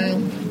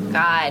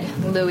 God,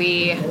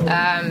 Louis,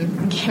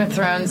 Game of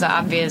Thrones,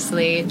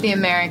 obviously, The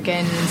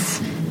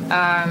Americans,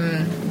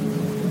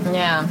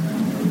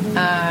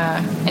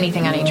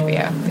 anything on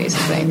HBO,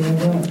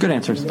 basically. Good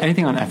answers.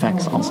 Anything on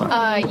FX also?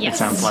 Yes. It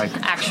sounds like.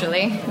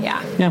 Actually,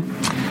 yeah. Yeah.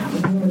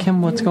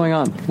 Kim, what's going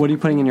on? What are you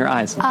putting in your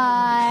eyes?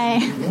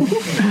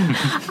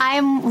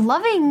 I'm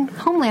loving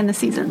Homeland this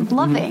season.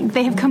 Loving.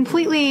 They have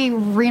completely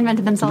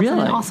reinvented themselves in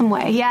an awesome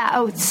way. Yeah.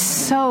 Oh, it's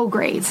so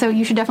great. So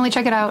you should definitely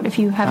check it out if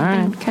you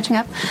haven't been catching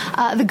up.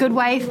 The Good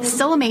Wife,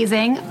 still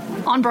amazing.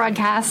 On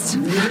broadcast.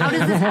 How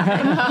does this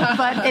happen?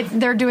 But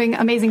they're doing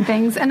amazing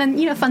things. And then,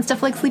 fun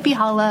stuff like Sleepy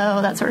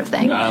Hollow, that sort of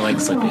thing. I like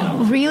Sleepy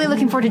Hollow. Really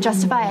looking forward to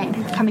Justified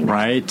coming back.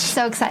 Right.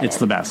 So excited. It's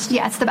the best.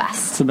 Yeah, it's the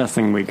best. It's the best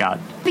thing we got.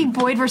 Be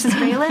Boyd versus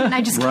Raylan, and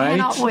I just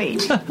cannot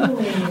wait.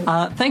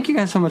 Thank you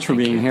guys so much for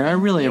being here. I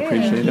really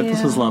appreciate it.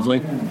 This was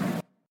lovely.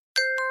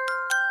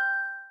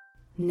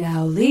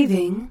 Now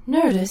leaving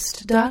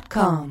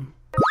Nerdist.com.